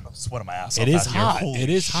over. I'm sweating my ass It off is out here. hot. Holy it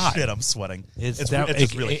is hot. Shit, I'm sweating. It's just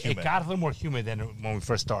really humid. It got a little more humid than when we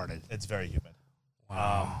first started. It's very humid.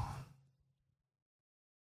 Wow.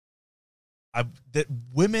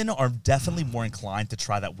 Women are definitely more inclined to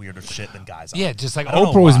try that weirder shit than guys are. Yeah, just like I don't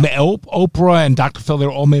know Oprah was why. Oprah and Dr. Phil. They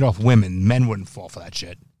were all made off women. Men wouldn't fall for that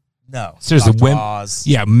shit. No, Seriously, Dr. women. Oz,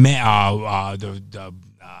 Yeah, the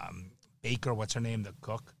baker. What's her name? The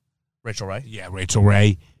cook. Rachel Ray. Yeah, Rachel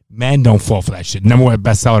Ray. Men don't fall for that shit. Number one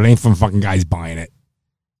bestseller. It ain't from fucking guys buying it.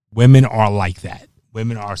 Women are like that.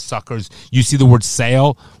 Women are suckers. You see the word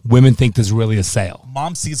sale. Women think there's really a sale.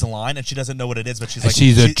 Mom sees a line and she doesn't know what it is, but she's And like,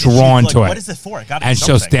 she's drawn to it. What is it for? It got And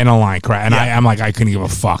she'll stand in line, cry. And Yeah. I'm like, I couldn't give a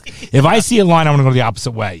fuck. If I see a line, I'm gonna go the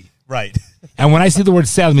opposite way. Right. And when I see the word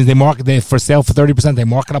sale, it means they for sale for 30%. They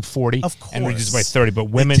mark it up 40, Of course. and reduce by 30. But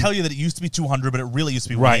women, They tell you that it used to be 200, but it really used to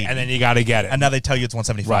be right? 180. And then you got to get it. And now they tell you it's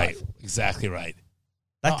 175. right, exactly right.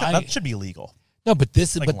 That should be illegal. No, but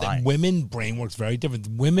Like lying. women brain works very different.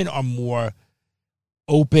 Women are more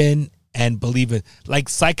open and believe it. Like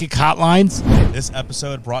psychic hotlines. This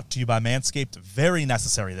episode brought to you by Manscaped. Very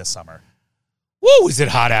necessary this summer. Woo, is it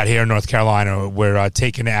hot out here in North Carolina? We're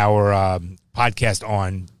taking our podcast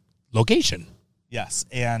on location. Yes,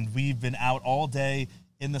 and we've been out all day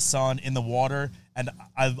in the sun, in the water, and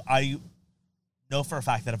I know for a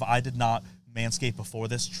fact that if I did not Manscaped before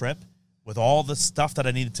this trip, with all the stuff that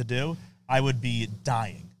I needed to do, I would be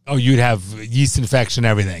dying. Oh, you'd have yeast infection,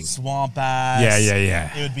 everything. Swamp ass.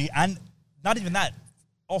 Yeah. It would be, and not even that,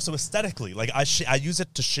 also aesthetically. Like, I use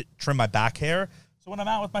it to trim my back hair, so when I'm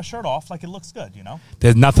out with my shirt off, like, it looks good, you know?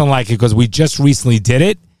 There's nothing like it because we just recently did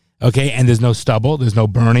it, okay, and there's no stubble, there's no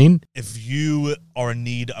burning. If you are in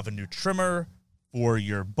need of a new trimmer for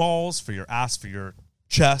your balls, for your ass, for your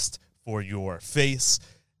chest, for your face,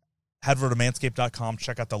 head over to manscaped.com,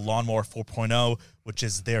 check out the Lawnmower 4.0, which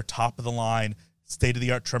is their top-of-the-line,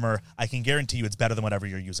 state-of-the-art trimmer. I can guarantee you it's better than whatever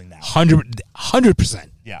you're using now. 100%.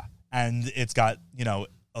 Yeah, and it's got, you know,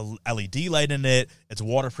 a LED light in it. It's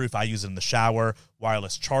waterproof. I use it in the shower.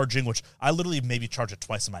 Wireless charging, which I literally maybe charge it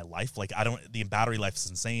twice in my life. Like, the battery life is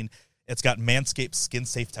insane. It's got Manscaped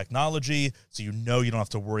skin-safe technology, so you know you don't have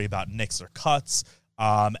to worry about nicks or cuts.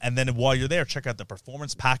 And then while you're there, check out the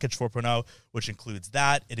Performance Package 4.0, which includes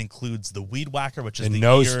that. It includes the Weed Whacker, which is the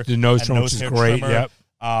nose trimmer, which is great. Trimmer. Yep.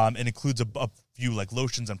 It includes a few like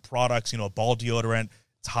lotions and products, you know, a ball deodorant.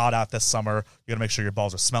 It's hot out this summer. You got to make sure your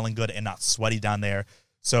balls are smelling good and not sweaty down there.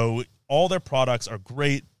 So all their products are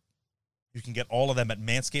great. You can get all of them at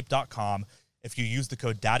manscaped.com. If you use the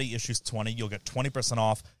code DaddyIssues20, you'll get 20%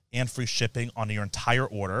 off and free shipping on your entire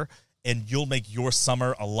order. And you'll make your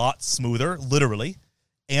summer a lot smoother, literally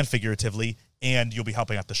and figuratively, and you'll be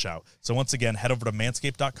helping out the show. So once again, head over to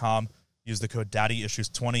manscaped.com, use the code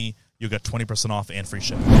DaddyIssues20, you'll get 20% off and free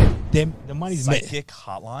shipping. The money's Psychic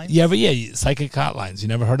hotline? Yeah, but psychic hotlines. You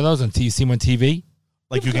never heard of those until you see them on TV?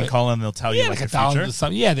 Like you can call in and they'll tell you like the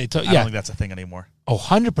future? Yeah, they I don't think that's a thing anymore. Oh,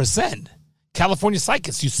 100%. California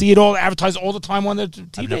Psychics. You see it all advertised all the time on the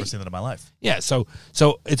TV. I've never seen that in my life. Yeah, so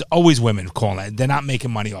it's always women calling it. They're not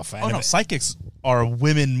making money off it. Oh, no, psychics are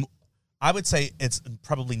women. I would say it's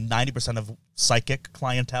probably 90% of psychic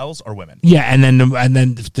clienteles are women. Yeah, and then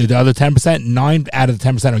the other 10%, 9 out of the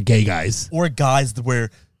 10% are gay guys. Or guys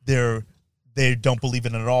where they don't believe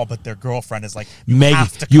in it at all, but their girlfriend is like,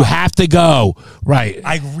 you have to go. Right.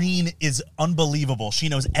 Irene is unbelievable. She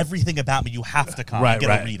knows everything about me. You have to come and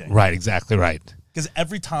get a reading. Right, exactly right. Because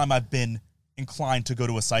every time I've been inclined to go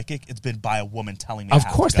to a psychic, it's been by a woman telling me Of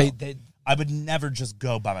course, they I would never just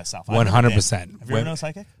go by myself. 100%. Have you ever known a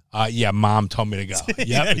psychic? Yeah, Mom told me to go.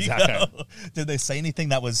 Yep, exactly. Did they say anything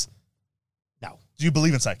that was... No. Do you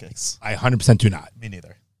believe in psychics? I 100% do not. Me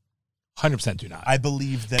neither. 100% do not. I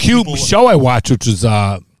believe that cute show I watched, which was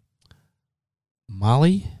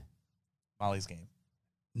Molly's Game.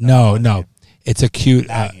 No. It's a cute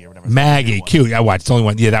Maggie or whatever. Maggie, cute. I watched the only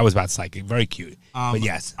one. Yeah, that was about psychic. Very cute. But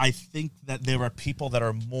yes, I think that there are people that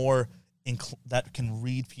are more that can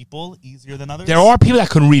read people easier than others. There are people that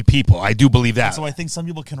can read people. I do believe that. And so I think some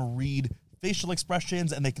people can read facial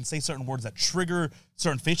expressions and they can say certain words that trigger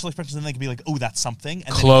certain facial expressions, and they can be like, "Oh, that's something."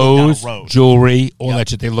 And clothes, then go down a road. jewelry, all that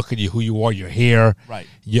shit. They look at you, who you are, your hair. Right.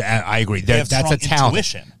 Yeah, I agree. They have that's strong a talent.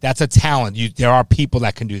 intuition. That's a talent. There are people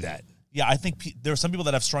that can do that. Yeah, I think there are some people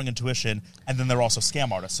that have strong intuition, and then they're also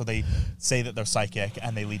scam artists. So they say that they're psychic,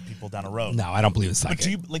 and they lead people down a road. No, I don't believe in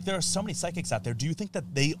psychic. But there are so many psychics out there. Do you think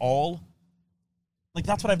that they all, like,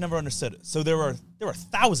 that's what I've never understood. So there are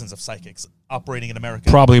thousands of psychics operating in America.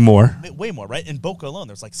 Probably more. Way more, right? In Boca alone,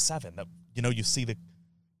 there's like 7 that, you see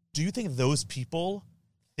do you think those people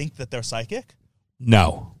think that they're psychic?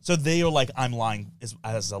 No. So they are like, I'm lying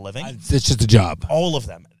as a living? It's just a job. All of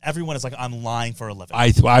them. Everyone is like, I'm lying for a living.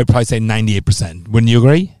 I'd probably say 98%. Wouldn't you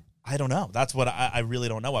agree? I don't know. That's what I really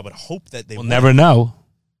don't know. I would hope that they will never know.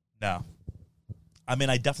 No. I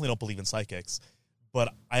mean, I definitely don't believe in psychics,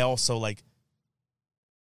 but I also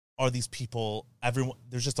are these people,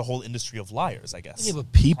 there's just a whole industry of liars, I guess. Yeah,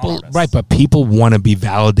 but people want to be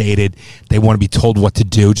validated. They want to be told what to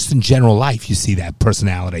do. Just in general life, you see that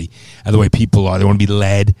personality and the way people are. They want to be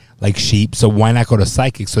led like sheep. So why not go to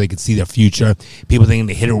psychics so they can see their future? People thinking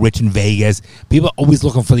they hit it rich in Vegas. People are always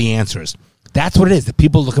looking for the answers. That's what it is. The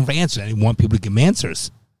people are looking for answers. They want people to give them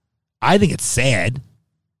answers. I think it's sad.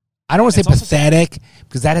 I don't want to say pathetic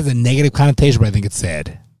because that has a negative connotation, but I think it's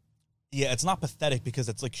sad. Yeah, it's not pathetic because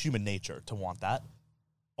it's like human nature to want that.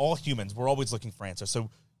 All humans, we're always looking for answers. So,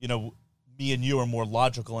 me and you are more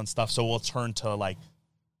logical and stuff, so we'll turn to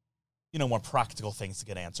more practical things to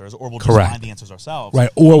get answers, or we'll just find the answers ourselves. Right,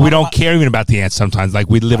 or we don't care even about the answer sometimes. Like,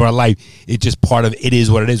 we live our life, it's just part of it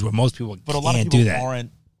is what it is, where most people But a lot of people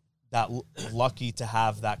lucky to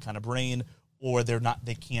have that kind of brain, or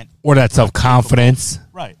they can't, or that self-confidence.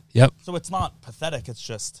 Right. Yep. So it's not pathetic. It's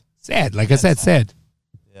just Sad. Like I said, sad.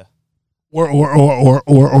 Yeah. Or. I'd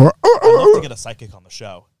love to get a psychic on the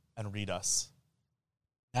show and read us.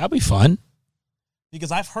 That'd be fun.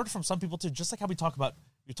 Because I've heard from some people too, just like how we talked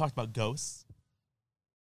about ghosts.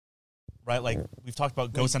 Right? Like we've talked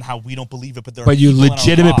about ghosts and how we don't believe it, but you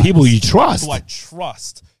legitimate people you trust. Who I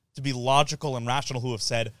trust to be logical and rational, who have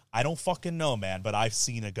said, I don't fucking know, man, but I've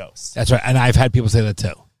seen a ghost. That's right. And I've had people say that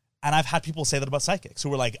too. And I've had people say that about psychics who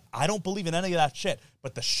were like, I don't believe in any of that shit,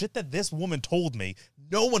 but the shit that this woman told me,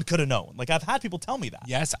 no one could have known. Like I've had people tell me that.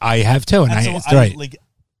 Yes, I have too. And so that's right. Like,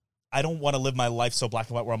 I don't want to live my life so black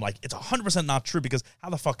and white where I'm like, it's 100% not true, because how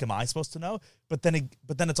the fuck am I supposed to know? But then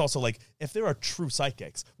it's also like, if there are true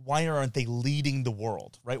psychics, why aren't they leading the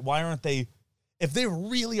world, right? Why aren't they, if they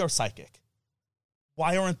really are psychic,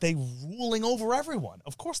 why aren't they ruling over everyone?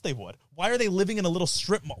 Of course they would. Why are they living in a little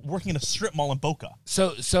strip mall, working in a strip mall in Boca?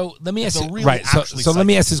 So let me ask you, really right? So let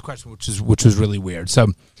me ask this question, which was really weird. So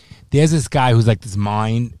there's this guy who's like this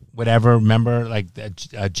mind, whatever. Remember, like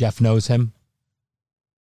Jeff knows him.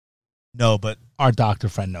 No, but our doctor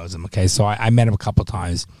friend knows him. Okay, so I met him a couple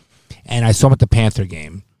times, and I saw him at the Panther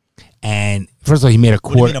game. And first of all, he made a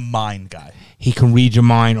quarter. What do you mean a mind guy? He can read your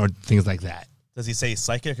mind or things like that. Does he say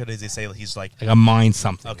psychic, or does he say he's like a mind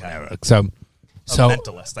something? Okay, whatever. So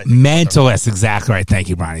mentalist. I think mentalist, exactly right. Thank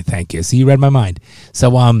you, Bronny. Thank you. See, you read my mind. So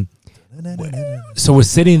so we're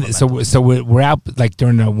sitting. So we're out like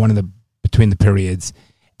during between the periods.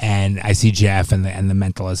 And I see Jeff and the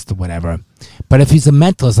mentalist or whatever. But if he's a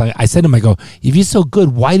mentalist, I said to him, I go, if you're so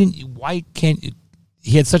good, why can't you?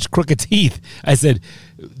 He had such crooked teeth. I said,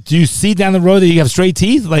 do you see down the road that you have straight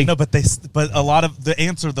teeth? Like no, but a lot of the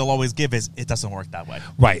answer they'll always give is it doesn't work that way.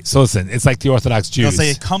 Right. So listen, it's like the Orthodox Jews. They'll say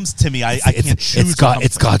it comes to me. I can't choose.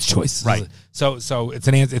 It's God's choice. Right. So it's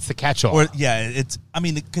an answer. It's the catch-all. Or it's. I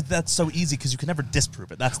mean, cause that's so easy because you can never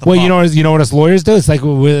disprove it. That's the problem. you know what us lawyers do? It's like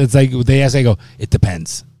they ask. I go, it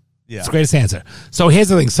depends. Yeah. It's the greatest answer. So here's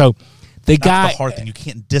the thing. So the guy, the hard thing, you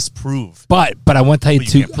can't disprove. But I want to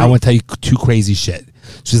tell you two crazy shit.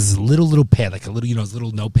 So this little pad, like a little, those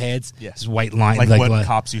little notepads. Yeah. This white line, like what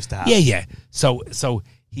cops used to have. Yeah. So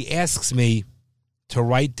he asks me to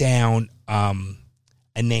write down a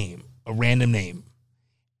name, a random name,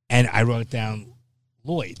 and I wrote down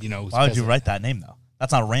Lloyd. Why would you write that name though?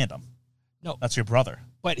 That's not random. No, that's your brother.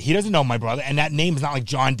 But he doesn't know my brother, and that name is not like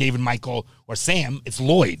John, David, Michael, or Sam. It's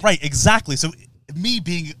Lloyd. Right, exactly. So me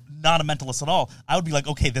being not a mentalist at all, I would be like,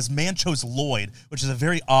 okay, this man chose Lloyd, which is a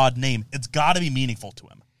very odd name. It's got to be meaningful to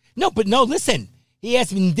him. No, listen. He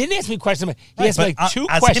didn't ask me a question. He asked me like two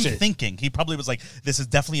questions. As him thinking, he probably was like, this is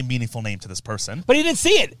definitely a meaningful name to this person. But he didn't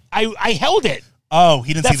see it. I held it. Oh,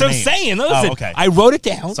 he didn't see the name. That's what I'm saying. Listen, okay. I wrote it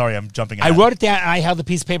down. Sorry, I'm jumping ahead. I wrote it down, and I held the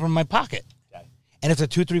piece of paper in my pocket. And after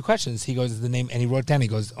 2-3 questions, he goes, is the name, and he wrote down, he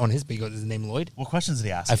goes, on his, he goes, is the name Lloyd? What questions did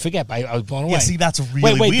he ask? I forget, but I was blown away. Yeah, see, that's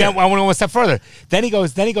really wait, weird. I want to go one step further. Then he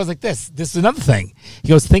goes like this. This is another thing. He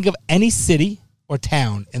goes, think of any city or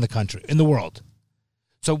town in the country, in the world.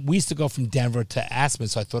 So we used to go from Denver to Aspen,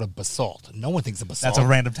 so I thought of Basalt. No one thinks of Basalt. That's a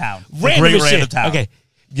random town. Random town. Okay.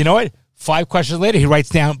 You know what? 5 questions later, he writes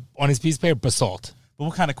down on his piece of paper, Basalt. But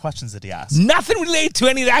what kind of questions did he ask? Nothing related to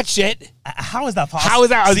any of that shit. How is that possible? How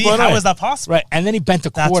is that possible? Right, and then he bent a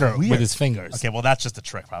quarter with his fingers. Okay, well, that's just a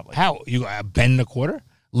trick, probably. How? You bend a quarter?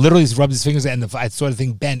 Literally, he rubs his fingers and I saw the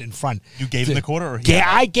thing bend in front. You gave him the quarter? Or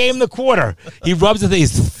I gave him the quarter. He rubs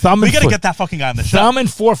his thumb and we got to get that fucking guy on the show. Thumb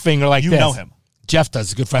and forefinger like this. You know him. Jeff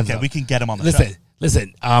does. Good friend. Okay, we can get him on the show.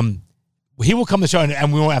 Listen. He will come to the show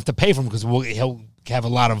and we won't have to pay for him because he'll have a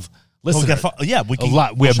lot of listeners. We can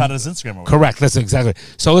we'll shout out his Instagram. Correct. Listen, exactly.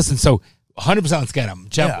 So listen. So 100%. Let's get him.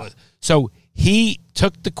 Jeff. Yeah. So he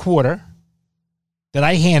took the quarter that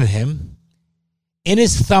I handed him in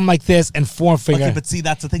his thumb like this and forefinger. Okay, but see,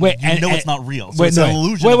 that's the thing. It's not real. So it's an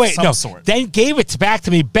illusion of some sort. Then gave it back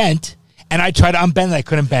to me bent, and I tried to unbend it. I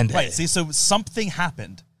couldn't bend it. Right. See, so something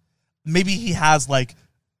happened. Maybe he has like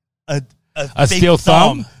a fake steel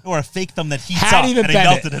thumb or a fake thumb that heats up and he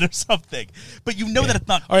melted it or something. But you know that it's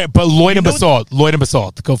not. All right, but Lloyd and Basalt.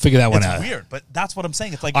 Go figure that one out. It's weird, but that's what I'm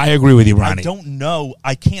saying. It's like I agree with you, Ronnie. I don't know.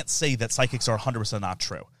 I can't say that psychics are 100% not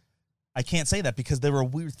true. I can't say that because there are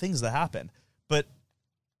weird things that happen. But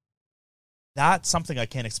that's something I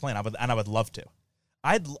can't explain. I would love to.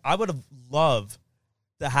 I would have loved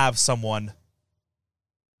to have someone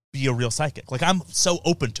be a real psychic. Like, I'm so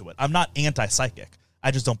open to it. I'm not anti-psychic.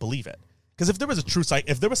 I just don't believe it. Because if there was a true psychic,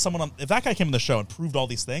 if that guy came on the show and proved all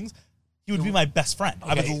these things, he would be my best friend.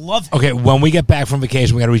 Okay. I would love him. Okay, when we get back from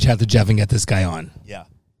vacation, we got to reach out to Jeff and get this guy on. Yeah.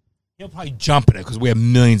 He'll probably jump in it because we have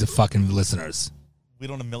millions of fucking listeners. We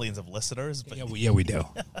don't have millions of listeners, but Yeah, we do.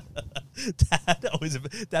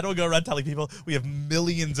 Dad will go around telling people we have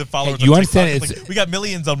millions of followers. Hey, you on understand TikTok. it's- Like, we got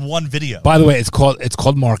millions on one video. By the way, it's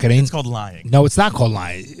called marketing. It's called lying. No, it's not called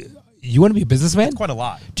lying. You want to be a businessman? It's quite a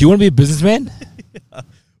lie. Do you want to be a businessman?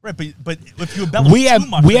 Right, but if you embellish we have too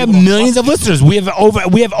much, we then have people don't millions of trust you.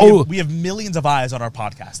 listeners. We have millions of eyes on our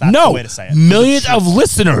podcast. That's no the way to say it. millions It's of true.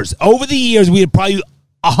 listeners. Over the years, we had probably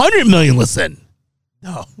 100 million listen.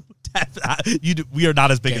 No, we are not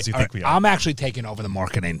as big as you All think right, we are. I'm actually taking over the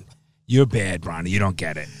marketing. You're bad, Ronnie. You don't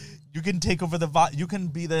get it. You can take over you can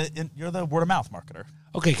be you're the word of mouth marketer.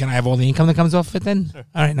 Okay, can I have all the income that comes off it then? Sure.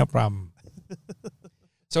 All right, no problem.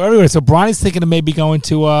 So Bronny's thinking of maybe going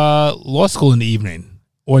to law school in the evening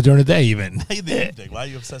or during the day even. Hey, the evening. Why are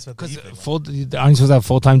you obsessed with the evening? Aren't you supposed to have a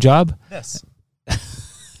full-time job? Yes.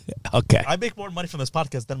 Okay. I make more money from this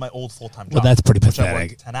podcast than my old full-time job. Well, that's pretty which I work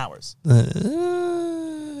pathetic. 10 hours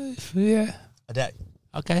Yeah. a day.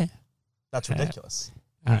 Okay. That's ridiculous.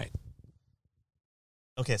 All right.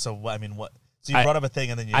 Okay, so I mean, what? So you brought up a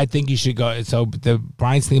thing, and then you. I think you should go. So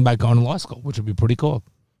Brian's thinking about going to law school, which would be pretty cool.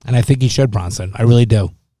 And I think he should, Bronson. I really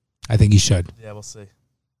do. I think he should. Yeah, we'll see.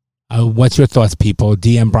 What's your thoughts, people?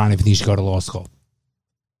 DM Brian if you think he should go to law school.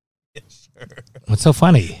 Yeah, sure. What's so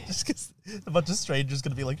funny? Just because a bunch of strangers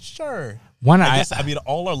going to be like, sure. Why not? I mean,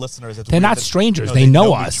 all our listeners. It's They're weird not that- strangers. no, they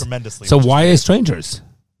know me us tremendously. So which is why weird. are strangers?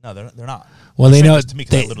 No, they're not. Well, They're they know strangers to me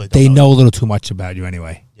 'cause I literally don't they know know a them. little too much about you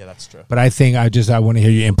anyway. Yeah, that's true. But I think I want to hear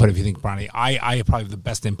your input if you think Bronny. I probably have the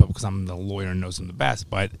best input because I'm the lawyer and knows him the best.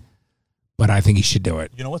 But I think he should do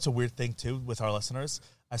it. You know what's a weird thing too with our listeners?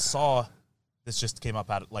 I saw this just came up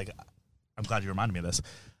at like. I'm glad you reminded me of this.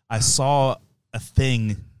 I saw a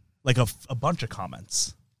thing like a bunch of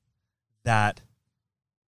comments that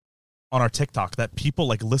on our TikTok that people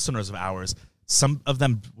like listeners of ours. Some of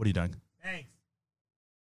them. What are you doing? Thanks.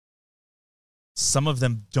 Some of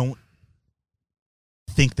them don't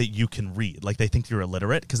think that you can read. Like they think you're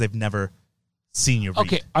illiterate because they've never seen you read.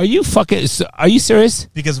 Okay, are you serious?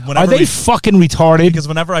 Because Are whenever they fucking retarded? because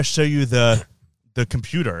whenever I show you the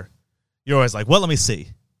computer, you're always like, well, let me see.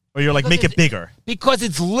 Or you're like, make it bigger. Because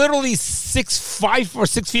it's literally 5 or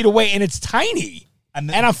 6 feet away and it's tiny.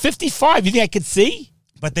 And I'm 55. You think I could see?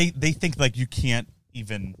 But they think like you can't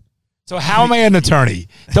even. So how am I an attorney?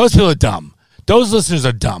 Those people are dumb. Those listeners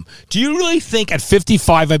are dumb. Do you really think at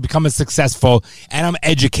 55 I become a successful and I'm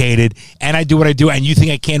educated and I do what I do and you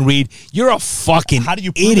think I can't read? You're a fucking How do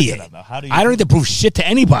you prove it to idiot. them, though? How do you I don't need to prove shit to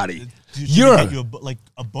anybody. Should You're we get you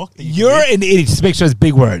a book that you you're can read? an idiot. Just make sure it's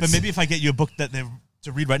big words. But maybe if I get you a book that they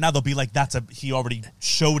to read right now, they'll be like, he already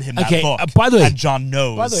showed him Okay, that book. by the way- and John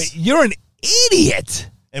knows. By the way, you're an idiot.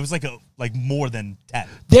 it was like more than 10.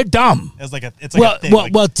 They're dumb. It was like it's like a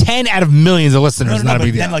thing. 10 out of millions of listeners is not a but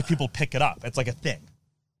big deal. then like people pick it up. It's like a thing.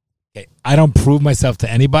 Okay, I don't prove myself to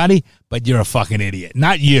anybody, but you're a fucking idiot.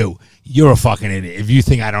 Not you. You're a fucking idiot if you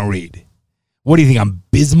think I don't read. What do you think? I'm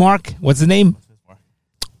Bismarck? What's his name?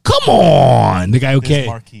 Come on. The guy who can't.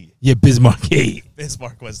 Bismarcky. Yeah, Bismarcky.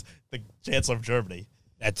 Bismarck was the Chancellor of Germany.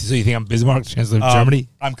 So you think I'm Bismarck, Chancellor of Germany?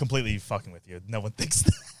 I'm completely fucking with you. No one thinks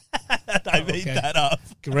that. I made that up.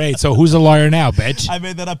 Great. So who's a lawyer now, bitch? I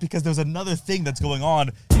made that up because there's another thing that's going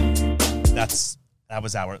on. That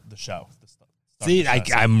was the show. See,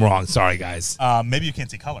 I'm wrong. Sorry, guys. Maybe you can't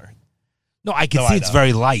see color. No, I can No, see I it's know.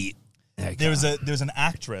 very light. There's an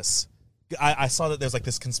actress. I saw that there's like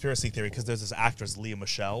this conspiracy theory because there's this actress, Leah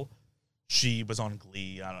Michelle. She was on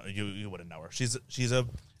Glee. I don't know. You wouldn't know her. She's a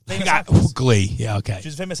famous actress. Glee. Yeah, okay.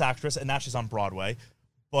 She's a famous actress, and now she's on Broadway.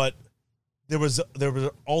 But there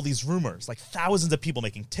were all these rumors, like thousands of people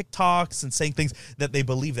making TikToks and saying things that they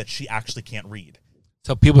believe that she actually can't read.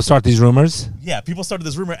 So people start these rumors? Yeah, people started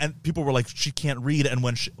this rumor, and people were like, she can't read, and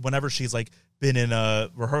whenever she's like been in a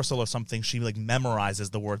rehearsal or something, she like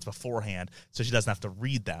memorizes the words beforehand, so she doesn't have to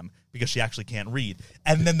read them because she actually can't read.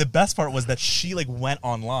 And then the best part was that she like went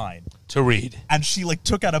online To read. and she like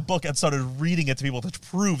took out a book and started reading it to people to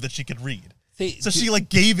prove that she could read. See, So she like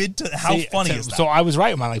gave into how funny is that? So I was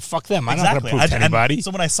right. I'm like, fuck them. I'm not going to prove to And anybody. so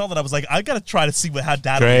when I saw that, I was like, I got to try to see how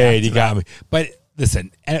dad. Great, reacts you to got that. me. But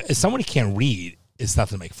listen, if somebody can't read, it's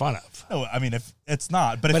nothing to make fun of. No, I mean, if it's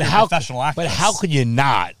not, but if But you're how? a professional actress, But how could you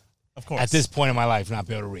not, of course, at this point in my life, not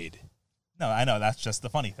be able to read? No, I know that's just the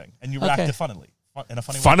funny thing, and you Okay. reacted funnily, in a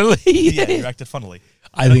funny way. Funnily, Yeah, you reacted funnily.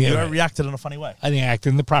 I think you it- reacted in a funny way. I think I acted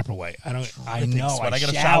in the proper way. I know. Sweat. I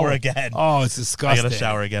gotta shower again. Oh, it's disgusting. I gotta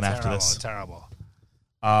shower again after Terrible, this. Terrible.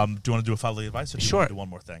 Do you want to do a fatherly advice, or do you Sure. want to do one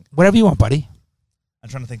more thing? Whatever you want, buddy. I'm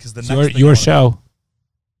trying to think because the It's next your thing show.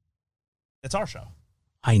 It's our show.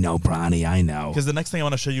 I know, Bronny. I know. Because the next thing I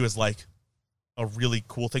want to show you is like a really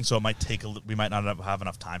cool thing. So it might take we might not have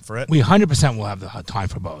enough time for it. We 100% will have the time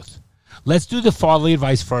for both. Let's do the fatherly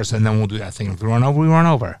advice first, and then we'll do that thing. If we run over, we run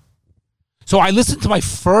over. So I listened to my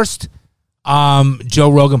first Joe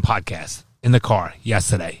Rogan podcast in the car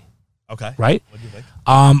yesterday. Okay. Right? What do you think?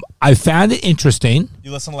 I found it interesting.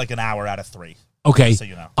 You listen to like an hour out of 3. Okay. So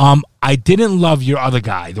you know. I didn't love your other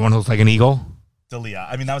guy, the one who looks like an eagle.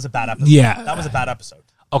 Dalia. I mean, that was a bad episode. Yeah. That was a bad episode.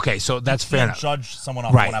 Okay, so that's fair enough. Judge someone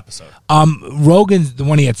on Right. one episode. Rogan's the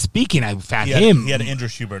one he had speaking. I found him. He had Andrew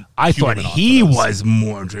Schubert. I thought Huberman on he for those. was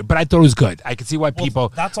more, but I thought it was good. I could see why people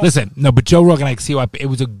that's also- listen. No, but Joe Rogan, I could see why it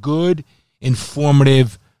was a good,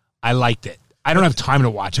 informative. I liked it. I don't have time to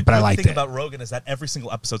watch it, but I liked The thing it. about Rogan is that every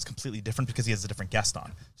single episode is completely different because he has a different guest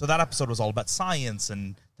on. So that episode was all about science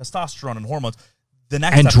and testosterone and hormones. The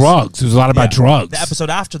next And drugs. There was a lot about drugs. The episode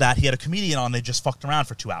after that, he had a comedian on. They just fucked around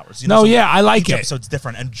for 2 hours. No, yeah, I like each it. Episode's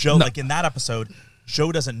different, and Joe, No. like in that episode,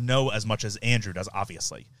 Joe doesn't know as much as Andrew does,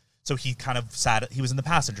 obviously. So he kind of sat. He was in the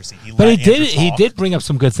passenger seat. But let Andrew he talk. did bring up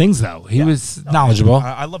some good things though. He was knowledgeable.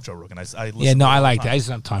 I love Joe Rogan. I listen Yeah, no, to him I all the liked it. time. I just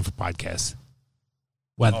don't have time for podcasts.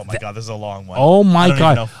 Well, Oh my god, this is a long one. Oh my I don't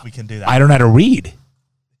God. even know if we can do that. I don't know how to read.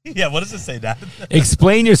 Yeah, what does it say, Dad?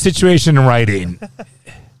 Explain your situation in writing.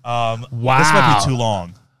 Wow. This might be too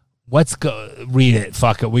long. Let's go read it.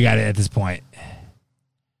 Fuck it. We got it at this point.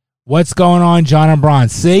 What's going on, John and Braun?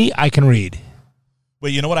 See, I can read.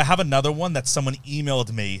 Wait, you know what? I have another one that someone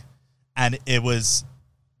emailed me, and it was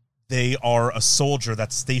they are a soldier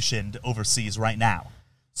that's stationed overseas right now.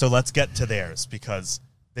 So let's get to theirs because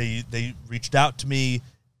they reached out to me,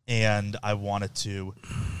 and I wanted to.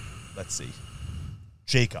 Let's see,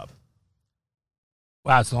 Jacob.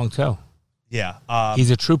 Wow, it's long too. Yeah,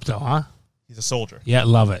 He's a troop though, huh? he's a soldier. Yeah,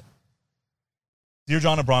 love it. Dear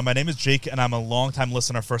John and Braun, my name is Jake, and I'm a longtime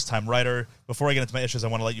listener, first-time writer. Before I get into my issues, I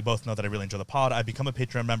want to let you both know that I really enjoy the pod. I've become a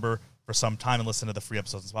Patreon member for some time and listened to the free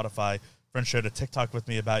episodes on Spotify. Friend shared a TikTok with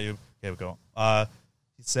me about you. Here we go.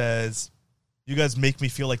 He says, you guys make me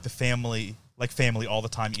feel like family all the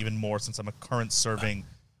time, even more since I'm a current serving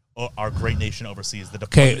our great nation overseas. The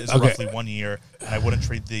deployment is roughly 1 year, and I wouldn't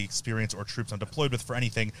trade the experience or troops I'm deployed with for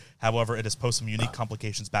anything. However, it has posed some unique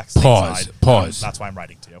complications back stateside. Pause. That's why I'm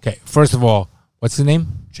writing to you. Okay, first of all, what's the name?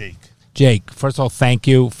 Jake. Jake, first of all, thank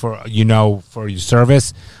you for your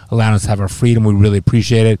service, allowing us to have our freedom. We really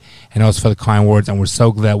appreciate it, and also for the kind words. And we're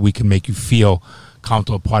so glad we can make you feel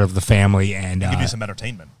comfortable, part of the family, and Give you some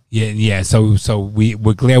entertainment. Yeah. So we're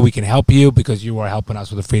glad we can help you because you are helping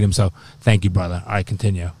us with the freedom. So thank you, brother. All right,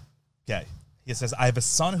 continue. Okay. He says, I have a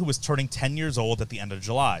son who is turning 10 years old at the end of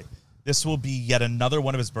July. This will be yet another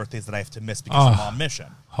one of his birthdays that I have to miss because I'm on mission.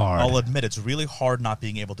 Hard. I'll admit it's really hard not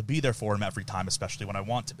being able to be there for him every time, especially when I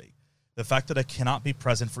want to be. The fact that I cannot be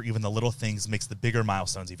present for even the little things makes the bigger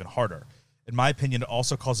milestones even harder. In my opinion, it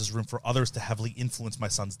also causes room for others to heavily influence my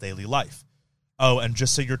son's daily life. Oh, and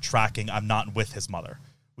just so you're tracking, I'm not with his mother.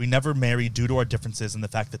 We never married due to our differences and the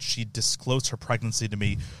fact that she disclosed her pregnancy to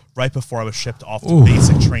me right before I was shipped off to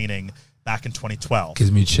basic training back in 2012.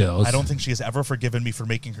 Gives me chills. I don't think she has ever forgiven me for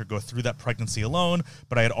making her go through that pregnancy alone,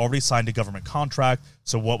 but I had already signed a government contract,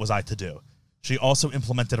 so what was I to do? She also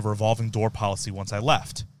implemented a revolving door policy once I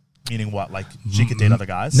left. Meaning what? Like she could date other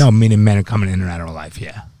guys? No, meaning men are coming in and out of her life,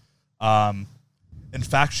 yeah. In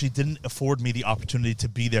fact, she didn't afford me the opportunity to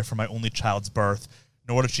be there for my only child's birth,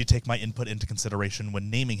 nor did she take my input into consideration when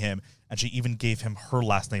naming him, and she even gave him her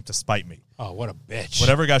last name to spite me. Oh, what a bitch.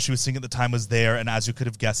 Whatever guy she was seeing at the time was there, and as you could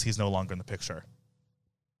have guessed, he's no longer in the picture.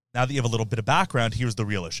 Now that you have a little bit of background, here's the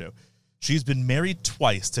real issue. She's been married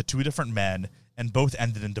twice to 2 different men, and both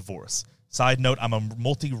ended in divorce. Side note, I'm a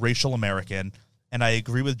multiracial American, and I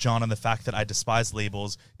agree with John on the fact that I despise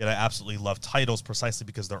labels, yet I absolutely love titles precisely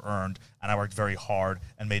because they're earned, and I worked very hard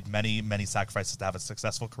and made many, many sacrifices to have a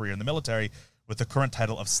successful career in the military with the current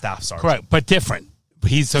title of Staff Sergeant. Correct, but different.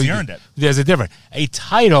 He earned it. There's a different. A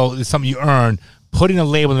title is something you earn. Putting a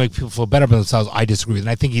label to make people feel better about themselves, I disagree with. And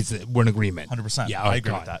I think we're in agreement. 100%. Yeah, I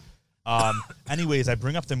agree with that. Anyways, I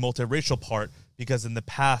bring up the multiracial part because in the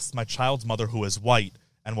past, my child's mother, who is white,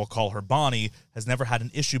 and we'll call her Bonnie, has never had an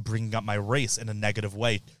issue bringing up my race in a negative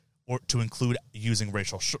way or to include using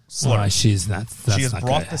racial slurs. She's not. She has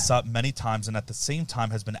brought this up many times and at the same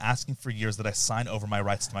time has been asking for years that I sign over my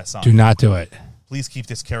rights to my son. Do not do it. Please keep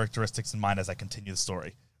these characteristics in mind as I continue the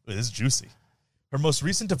story. It is juicy. Her most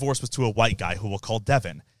recent divorce was to a white guy who we'll call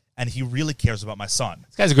Devin, and he really cares about my son.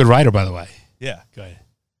 This guy's a good writer, by the way. Yeah. Good.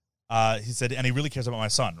 He said, and he really cares about my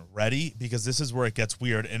son. Ready? Because this is where it gets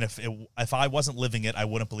weird, and if I wasn't living it, I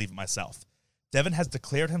wouldn't believe it myself. Devin has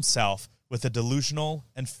declared himself with a delusional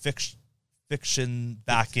and fiction's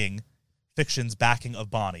backing of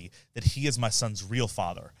Bonnie that he is my son's real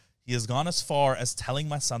father. He has gone as far as telling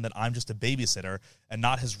my son that I'm just a babysitter and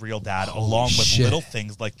not his real dad, along with little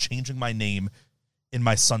things like changing my name in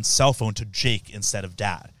my son's cell phone to Jake instead of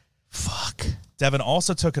Dad. Fuck. Devin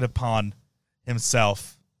also took it upon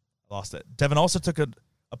himself. I lost it. Devin also took it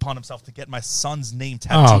upon himself to get my son's name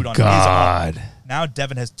tattooed on his arm. Now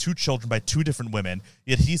Devin has 2 children by 2 different women,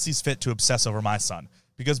 yet he sees fit to obsess over my son.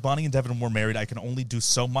 Because Bonnie and Devin were married, I can only do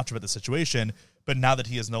so much about the situation, but now that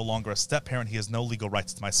he is no longer a step-parent, he has no legal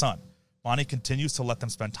rights to my son. Bonnie continues to let them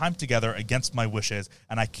spend time together against my wishes,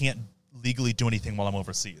 and I can't legally do anything while I'm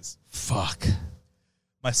overseas. Fuck.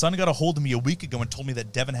 My son got a hold of me a week ago and told me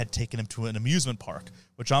that Devin had taken him to an amusement park,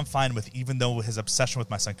 which I'm fine with, even though his obsession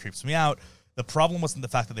with my son creeps me out. The problem wasn't the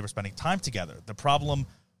fact that they were spending time together. The problem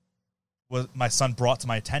was my son brought to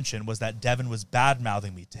my attention was that Devin was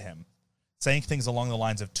bad-mouthing me to him, saying things along the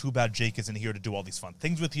lines of, too bad Jake isn't here to do all these fun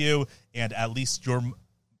things with you, and at least your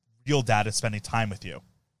real dad is spending time with you.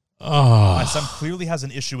 Oh. My son clearly has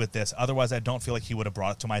an issue with this, otherwise I don't feel like he would have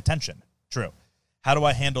brought it to my attention. True. How do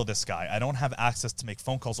I handle this guy? I don't have access to make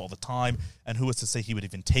phone calls all the time, and who is to say he would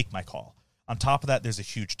even take my call? On top of that, there's a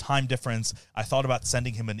huge time difference. I thought about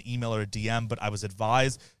sending him an email or a DM, but I was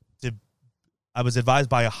advised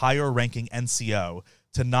by a higher-ranking NCO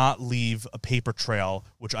to not leave a paper trail,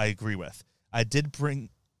 which I agree with. I did bring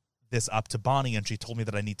this up to Bonnie, and she told me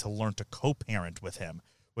that I need to learn to co-parent with him,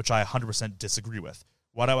 which I 100% disagree with.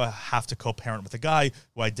 Why do I have to co-parent with a guy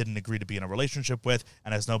who I didn't agree to be in a relationship with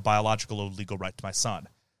and has no biological or legal right to my son?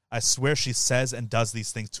 I swear she says and does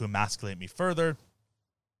these things to emasculate me further.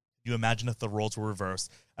 You imagine if the roles were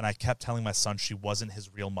reversed and I kept telling my son she wasn't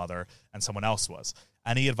his real mother and someone else was.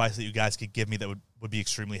 Any advice that you guys could give me that would be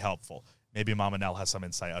extremely helpful. Maybe Mama Nell has some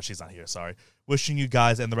insight. Oh, she's not here, sorry. Wishing you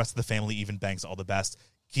guys and the rest of the family, even Banks, all the best.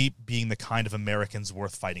 Keep being the kind of Americans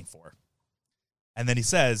worth fighting for. And then he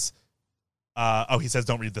says, he says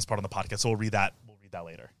don't read this part on the podcast, so we'll read that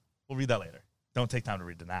later. We'll read that later. Don't take time to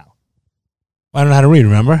read it now. I don't know how to read,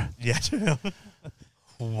 remember? Yeah.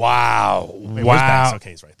 Wow. Wait, wow.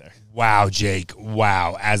 Okay, he's right there. Wow, Jake.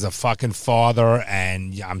 Wow. As a fucking father,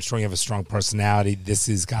 and I'm sure you have a strong personality, this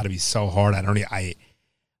has got to be so hard. I don't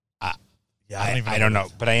know.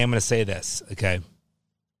 But I am going to say this, okay?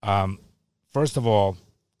 First of all,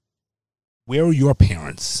 where are your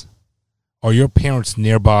parents? Are your parents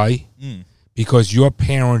nearby? Because your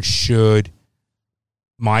parents should,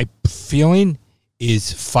 my feeling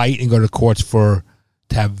is fight and go to courts to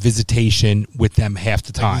have visitation with them half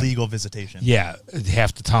the time. Like legal visitation. Yeah,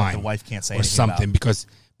 half the time. The wife can't say or anything something about.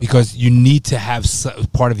 because you need to have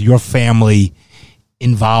part of your family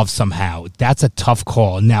involved somehow. That's a tough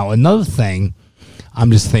call. Now, another thing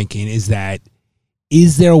I'm just thinking is that,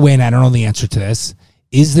 is there a way, and I don't know the answer to this,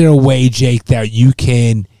 is there a way, Jake, that you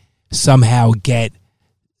can somehow get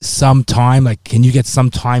some time, like can you get some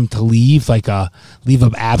time to leave, like a leave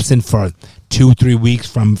of absence for 2-3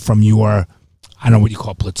 weeks from your, I don't know what you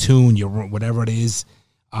call it, platoon, your whatever it is,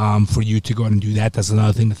 for you to go and do that? That's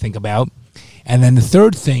another thing to think about. And then the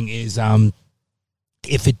third thing is,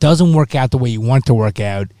 if it doesn't work out the way you want it to work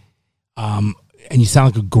out, and you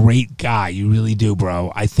sound like a great guy, you really do,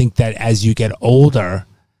 bro. I think that as you get older,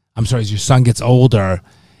 as your son gets older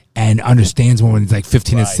and understands more when he's like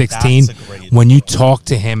 15 and 16, when you talk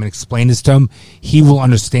to him and explain this to him, he will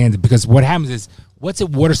understand it. Because what happens is, what's it,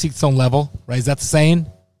 water seeks its own level, right? Is that the saying?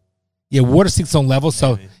 Yeah, water seeks its own level,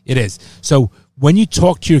 so it is. So when you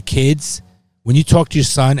talk to your kids, when you talk to your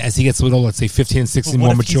son as he gets a little, let's say 15 and 16,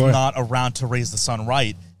 more mature. What if he's not around to raise the son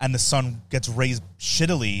right, and the son gets raised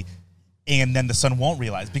shittily, and then the son won't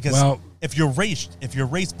realize? Because if you're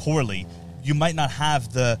raised poorly, you might not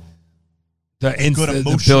have the good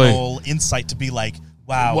emotional insight to be like,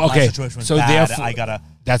 wow, my situation was bad. I gotta.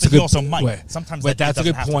 That's a good. Also might sometimes. But that's a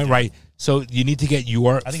good point, right? So you need to get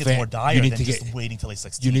your. I think it's more dire than just waiting till he's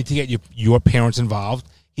 16. You need to get your parents involved.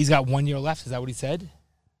 He's got 1 year left. Is that what he said?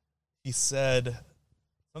 He said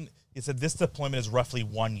this deployment is roughly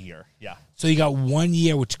 1 year. Yeah. So you got 1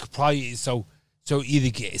 year, which could probably so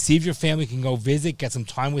either see if your family can go visit, get some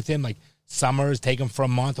time with him, like summers, take him for a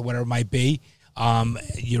month or whatever it might be.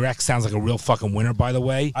 Your ex sounds like a real fucking winner, by the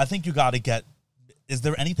way. I think you got to get. Is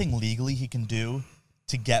there anything legally he can do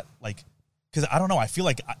to get, like? Because I don't know. I feel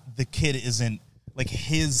like the kid isn't like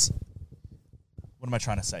his. What am I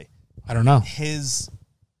trying to say? I don't know. His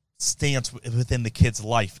stance within the kid's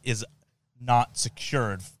life is not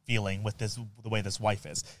secured feeling with the way this wife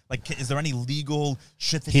is? Like, is there any legal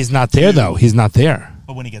shit that He's not there, though. He's not there.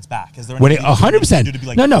 But when he gets back, is there When any he- 100%. do to be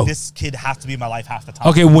like, No. this kid has to be in my life half the time?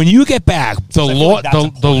 Okay, when you get back, the I feel law like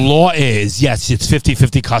that's the law is, yes, it's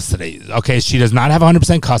 50-50 custody. Okay, she does not have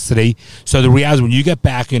 100% custody. So the reality is when you get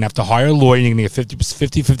back, you're going to have to hire a lawyer, and you're going to get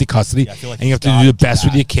 50-50 custody, Yeah, I feel like and you have to he's do the got best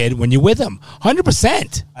with that. your kid when you're with him.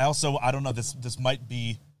 100%. I don't know, this might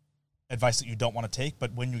be advice that you don't want to take,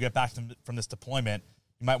 but when you get back from this deployment,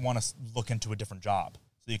 you might want to look into a different job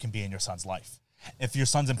so you can be in your son's life. If your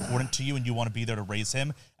son's important to you and you want to be there to raise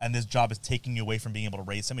him, and this job is taking you away from being able to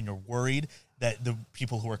raise him, and you're worried that the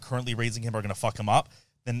people who are currently raising him are going to fuck him up,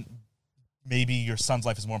 then maybe your son's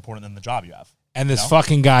life is more important than the job you have. And this You know?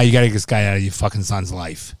 fucking guy, you got to get this guy out of your fucking son's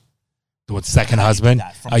life. The second How do you do husband,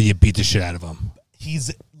 that from- you beat the shit out of him.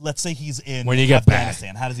 Let's say he's in When you get back.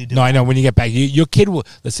 Afghanistan. How does he do No, that? I know. When you get back, your kid will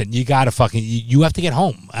listen. You got to fucking. You have to get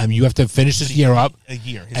home. You have to finish this year up. A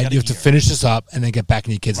year. He's And got you a have to year. finish this up and then get back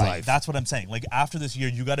in your kid's Right. life. That's what I'm saying. Like, after this year,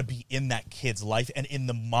 you got to be in that kid's life and in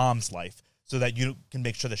the mom's life so that you can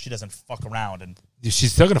make sure that she doesn't fuck around. And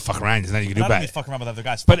She's still gonna fuck around. There's nothing you can do not about only it. fuck around with other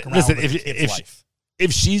guys, But fuck around listen, with the kid's life.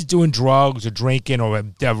 if she's doing drugs or drinking or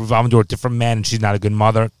revolving door with different men and she's not a good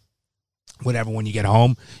mother, whatever, when you get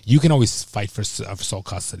home, you can always fight for sole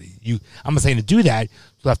custody. I'm not saying to do that.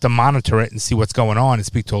 You'll have to monitor it and see what's going on and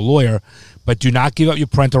speak to a lawyer. But do not give up your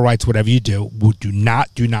parental rights, whatever you do. Do not,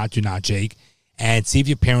 Jake. And see if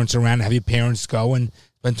your parents are around. Have your parents go and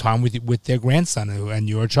spend time with their grandson and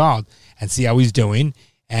your child and see how he's doing.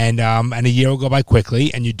 And a year will go by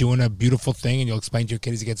quickly, and you're doing a beautiful thing, and you'll explain to your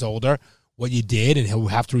kid as he gets older what you did, and he'll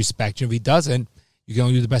have to respect you. If he doesn't, you can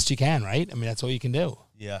only do the best you can, right? I mean, that's all you can do.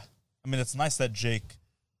 Yeah. I mean, it's nice that Jake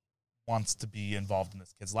wants to be involved in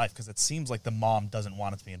this kid's life because it seems like the mom doesn't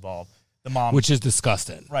want it to be involved. The mom, Which is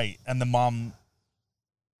disgusting. right, and the mom,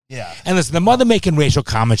 yeah. And listen, the mother making racial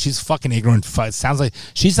comments, she's fucking ignorant.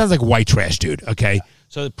 She sounds like white trash, dude, okay? Yeah.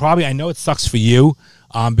 So probably, I know it sucks for you,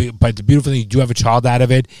 but the beautiful thing, you do have a child out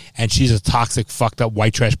of it, and she's a toxic, fucked up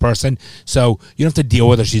white trash person. So you don't have to deal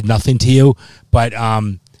with her. She's nothing to you. But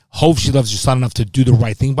hope she loves your son enough to do the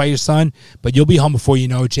right thing by your son. But you'll be home before you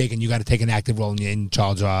know it, Jake, and you got to take an active role in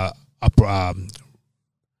child's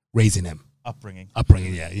raising him. Upbringing,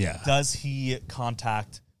 yeah. Does he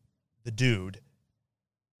contact the dude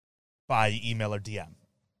by email or DM?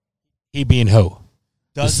 He being who?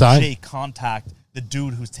 Does The son? Jake contact the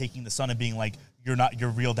dude who's taking the son and being like, your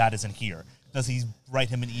real dad isn't here? Does he write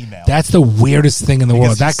him an email? That's the weirdest thing in the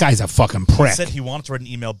world. Because That guy's a fucking he prick. said he wanted to write an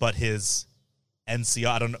email, but his NCO,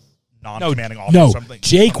 I don't know, non-commanding officer No, or something.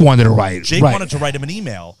 Jake wanted to write. Jake right. wanted to write him an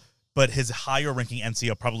email, but his higher-ranking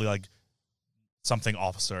NCO, probably like something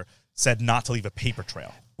officer, said not to leave a paper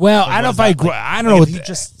trail. Well, Like, I don't know what if I is agree. that? I don't know. Like, if What he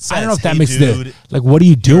just I don't know if says, that "Hey, makes dude, the like. What are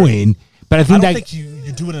you doing? But I I think don't that think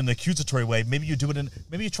you do it in an accusatory way. Maybe you do it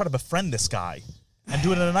maybe you try to befriend this guy and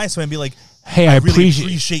do it in a nice way and be like, Hey, I I really appreciate-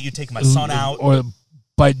 appreciate you taking my son out,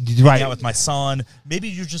 but hanging right. out with my son. Maybe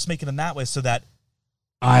you're just making it that way so that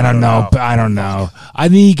I don't know. But I don't know. I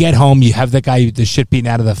think you get home, you have the guy, the shit beaten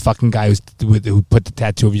out of the fucking guy who put the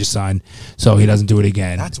tattoo of your son, so he doesn't do it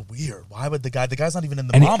again. that's weird. Why would the guy's not even in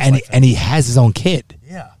the and mom's and, life and he has his own kid.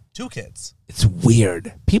 yeah, 2 kids. It's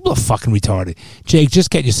weird. People are fucking retarded. Jake, just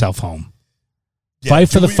get yourself home. Yeah, Fight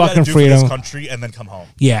for do the what you gotta fucking do for this freedom. country, and then come home.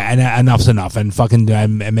 Yeah, and enough's enough, and fucking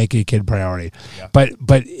and make your kid priority. Yeah. But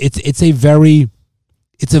it's a very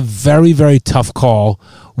very tough call.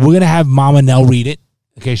 We're gonna have Mama Nell read it.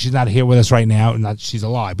 Okay, she's not here with us right now. Not she's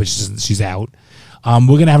alive, but she's out.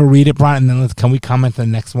 We're gonna have her read it, Brian, and then can we comment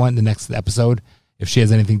on the next episode, if she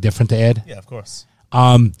has anything different to add? Yeah, of course.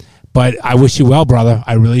 But I wish you well, brother.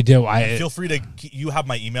 I really do. Feel free to. You have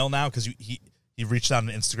my email now because he reached out on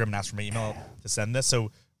Instagram and asked for my email to send this. So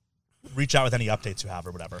reach out with any updates you have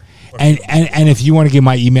or whatever. Or and if you want to give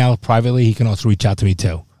my email privately, he can also reach out to me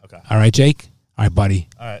too. Okay. All right, Jake. All right, buddy.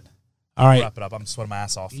 All right. All right. Wrap it up. I'm sweating my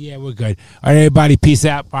ass off. Yeah, we're good. All right, everybody. Peace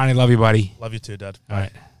out. Bonnie, love you, buddy. Love you too, Dad. All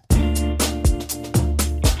right.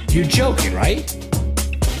 You're joking, right?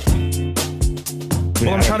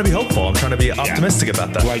 Well, I'm trying to be hopeful. I'm trying to be optimistic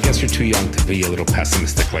about that. Well, I guess you're too young to be a little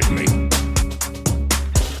pessimistic like me.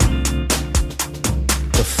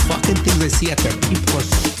 The fucking things I see out there, people are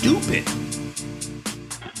stupid.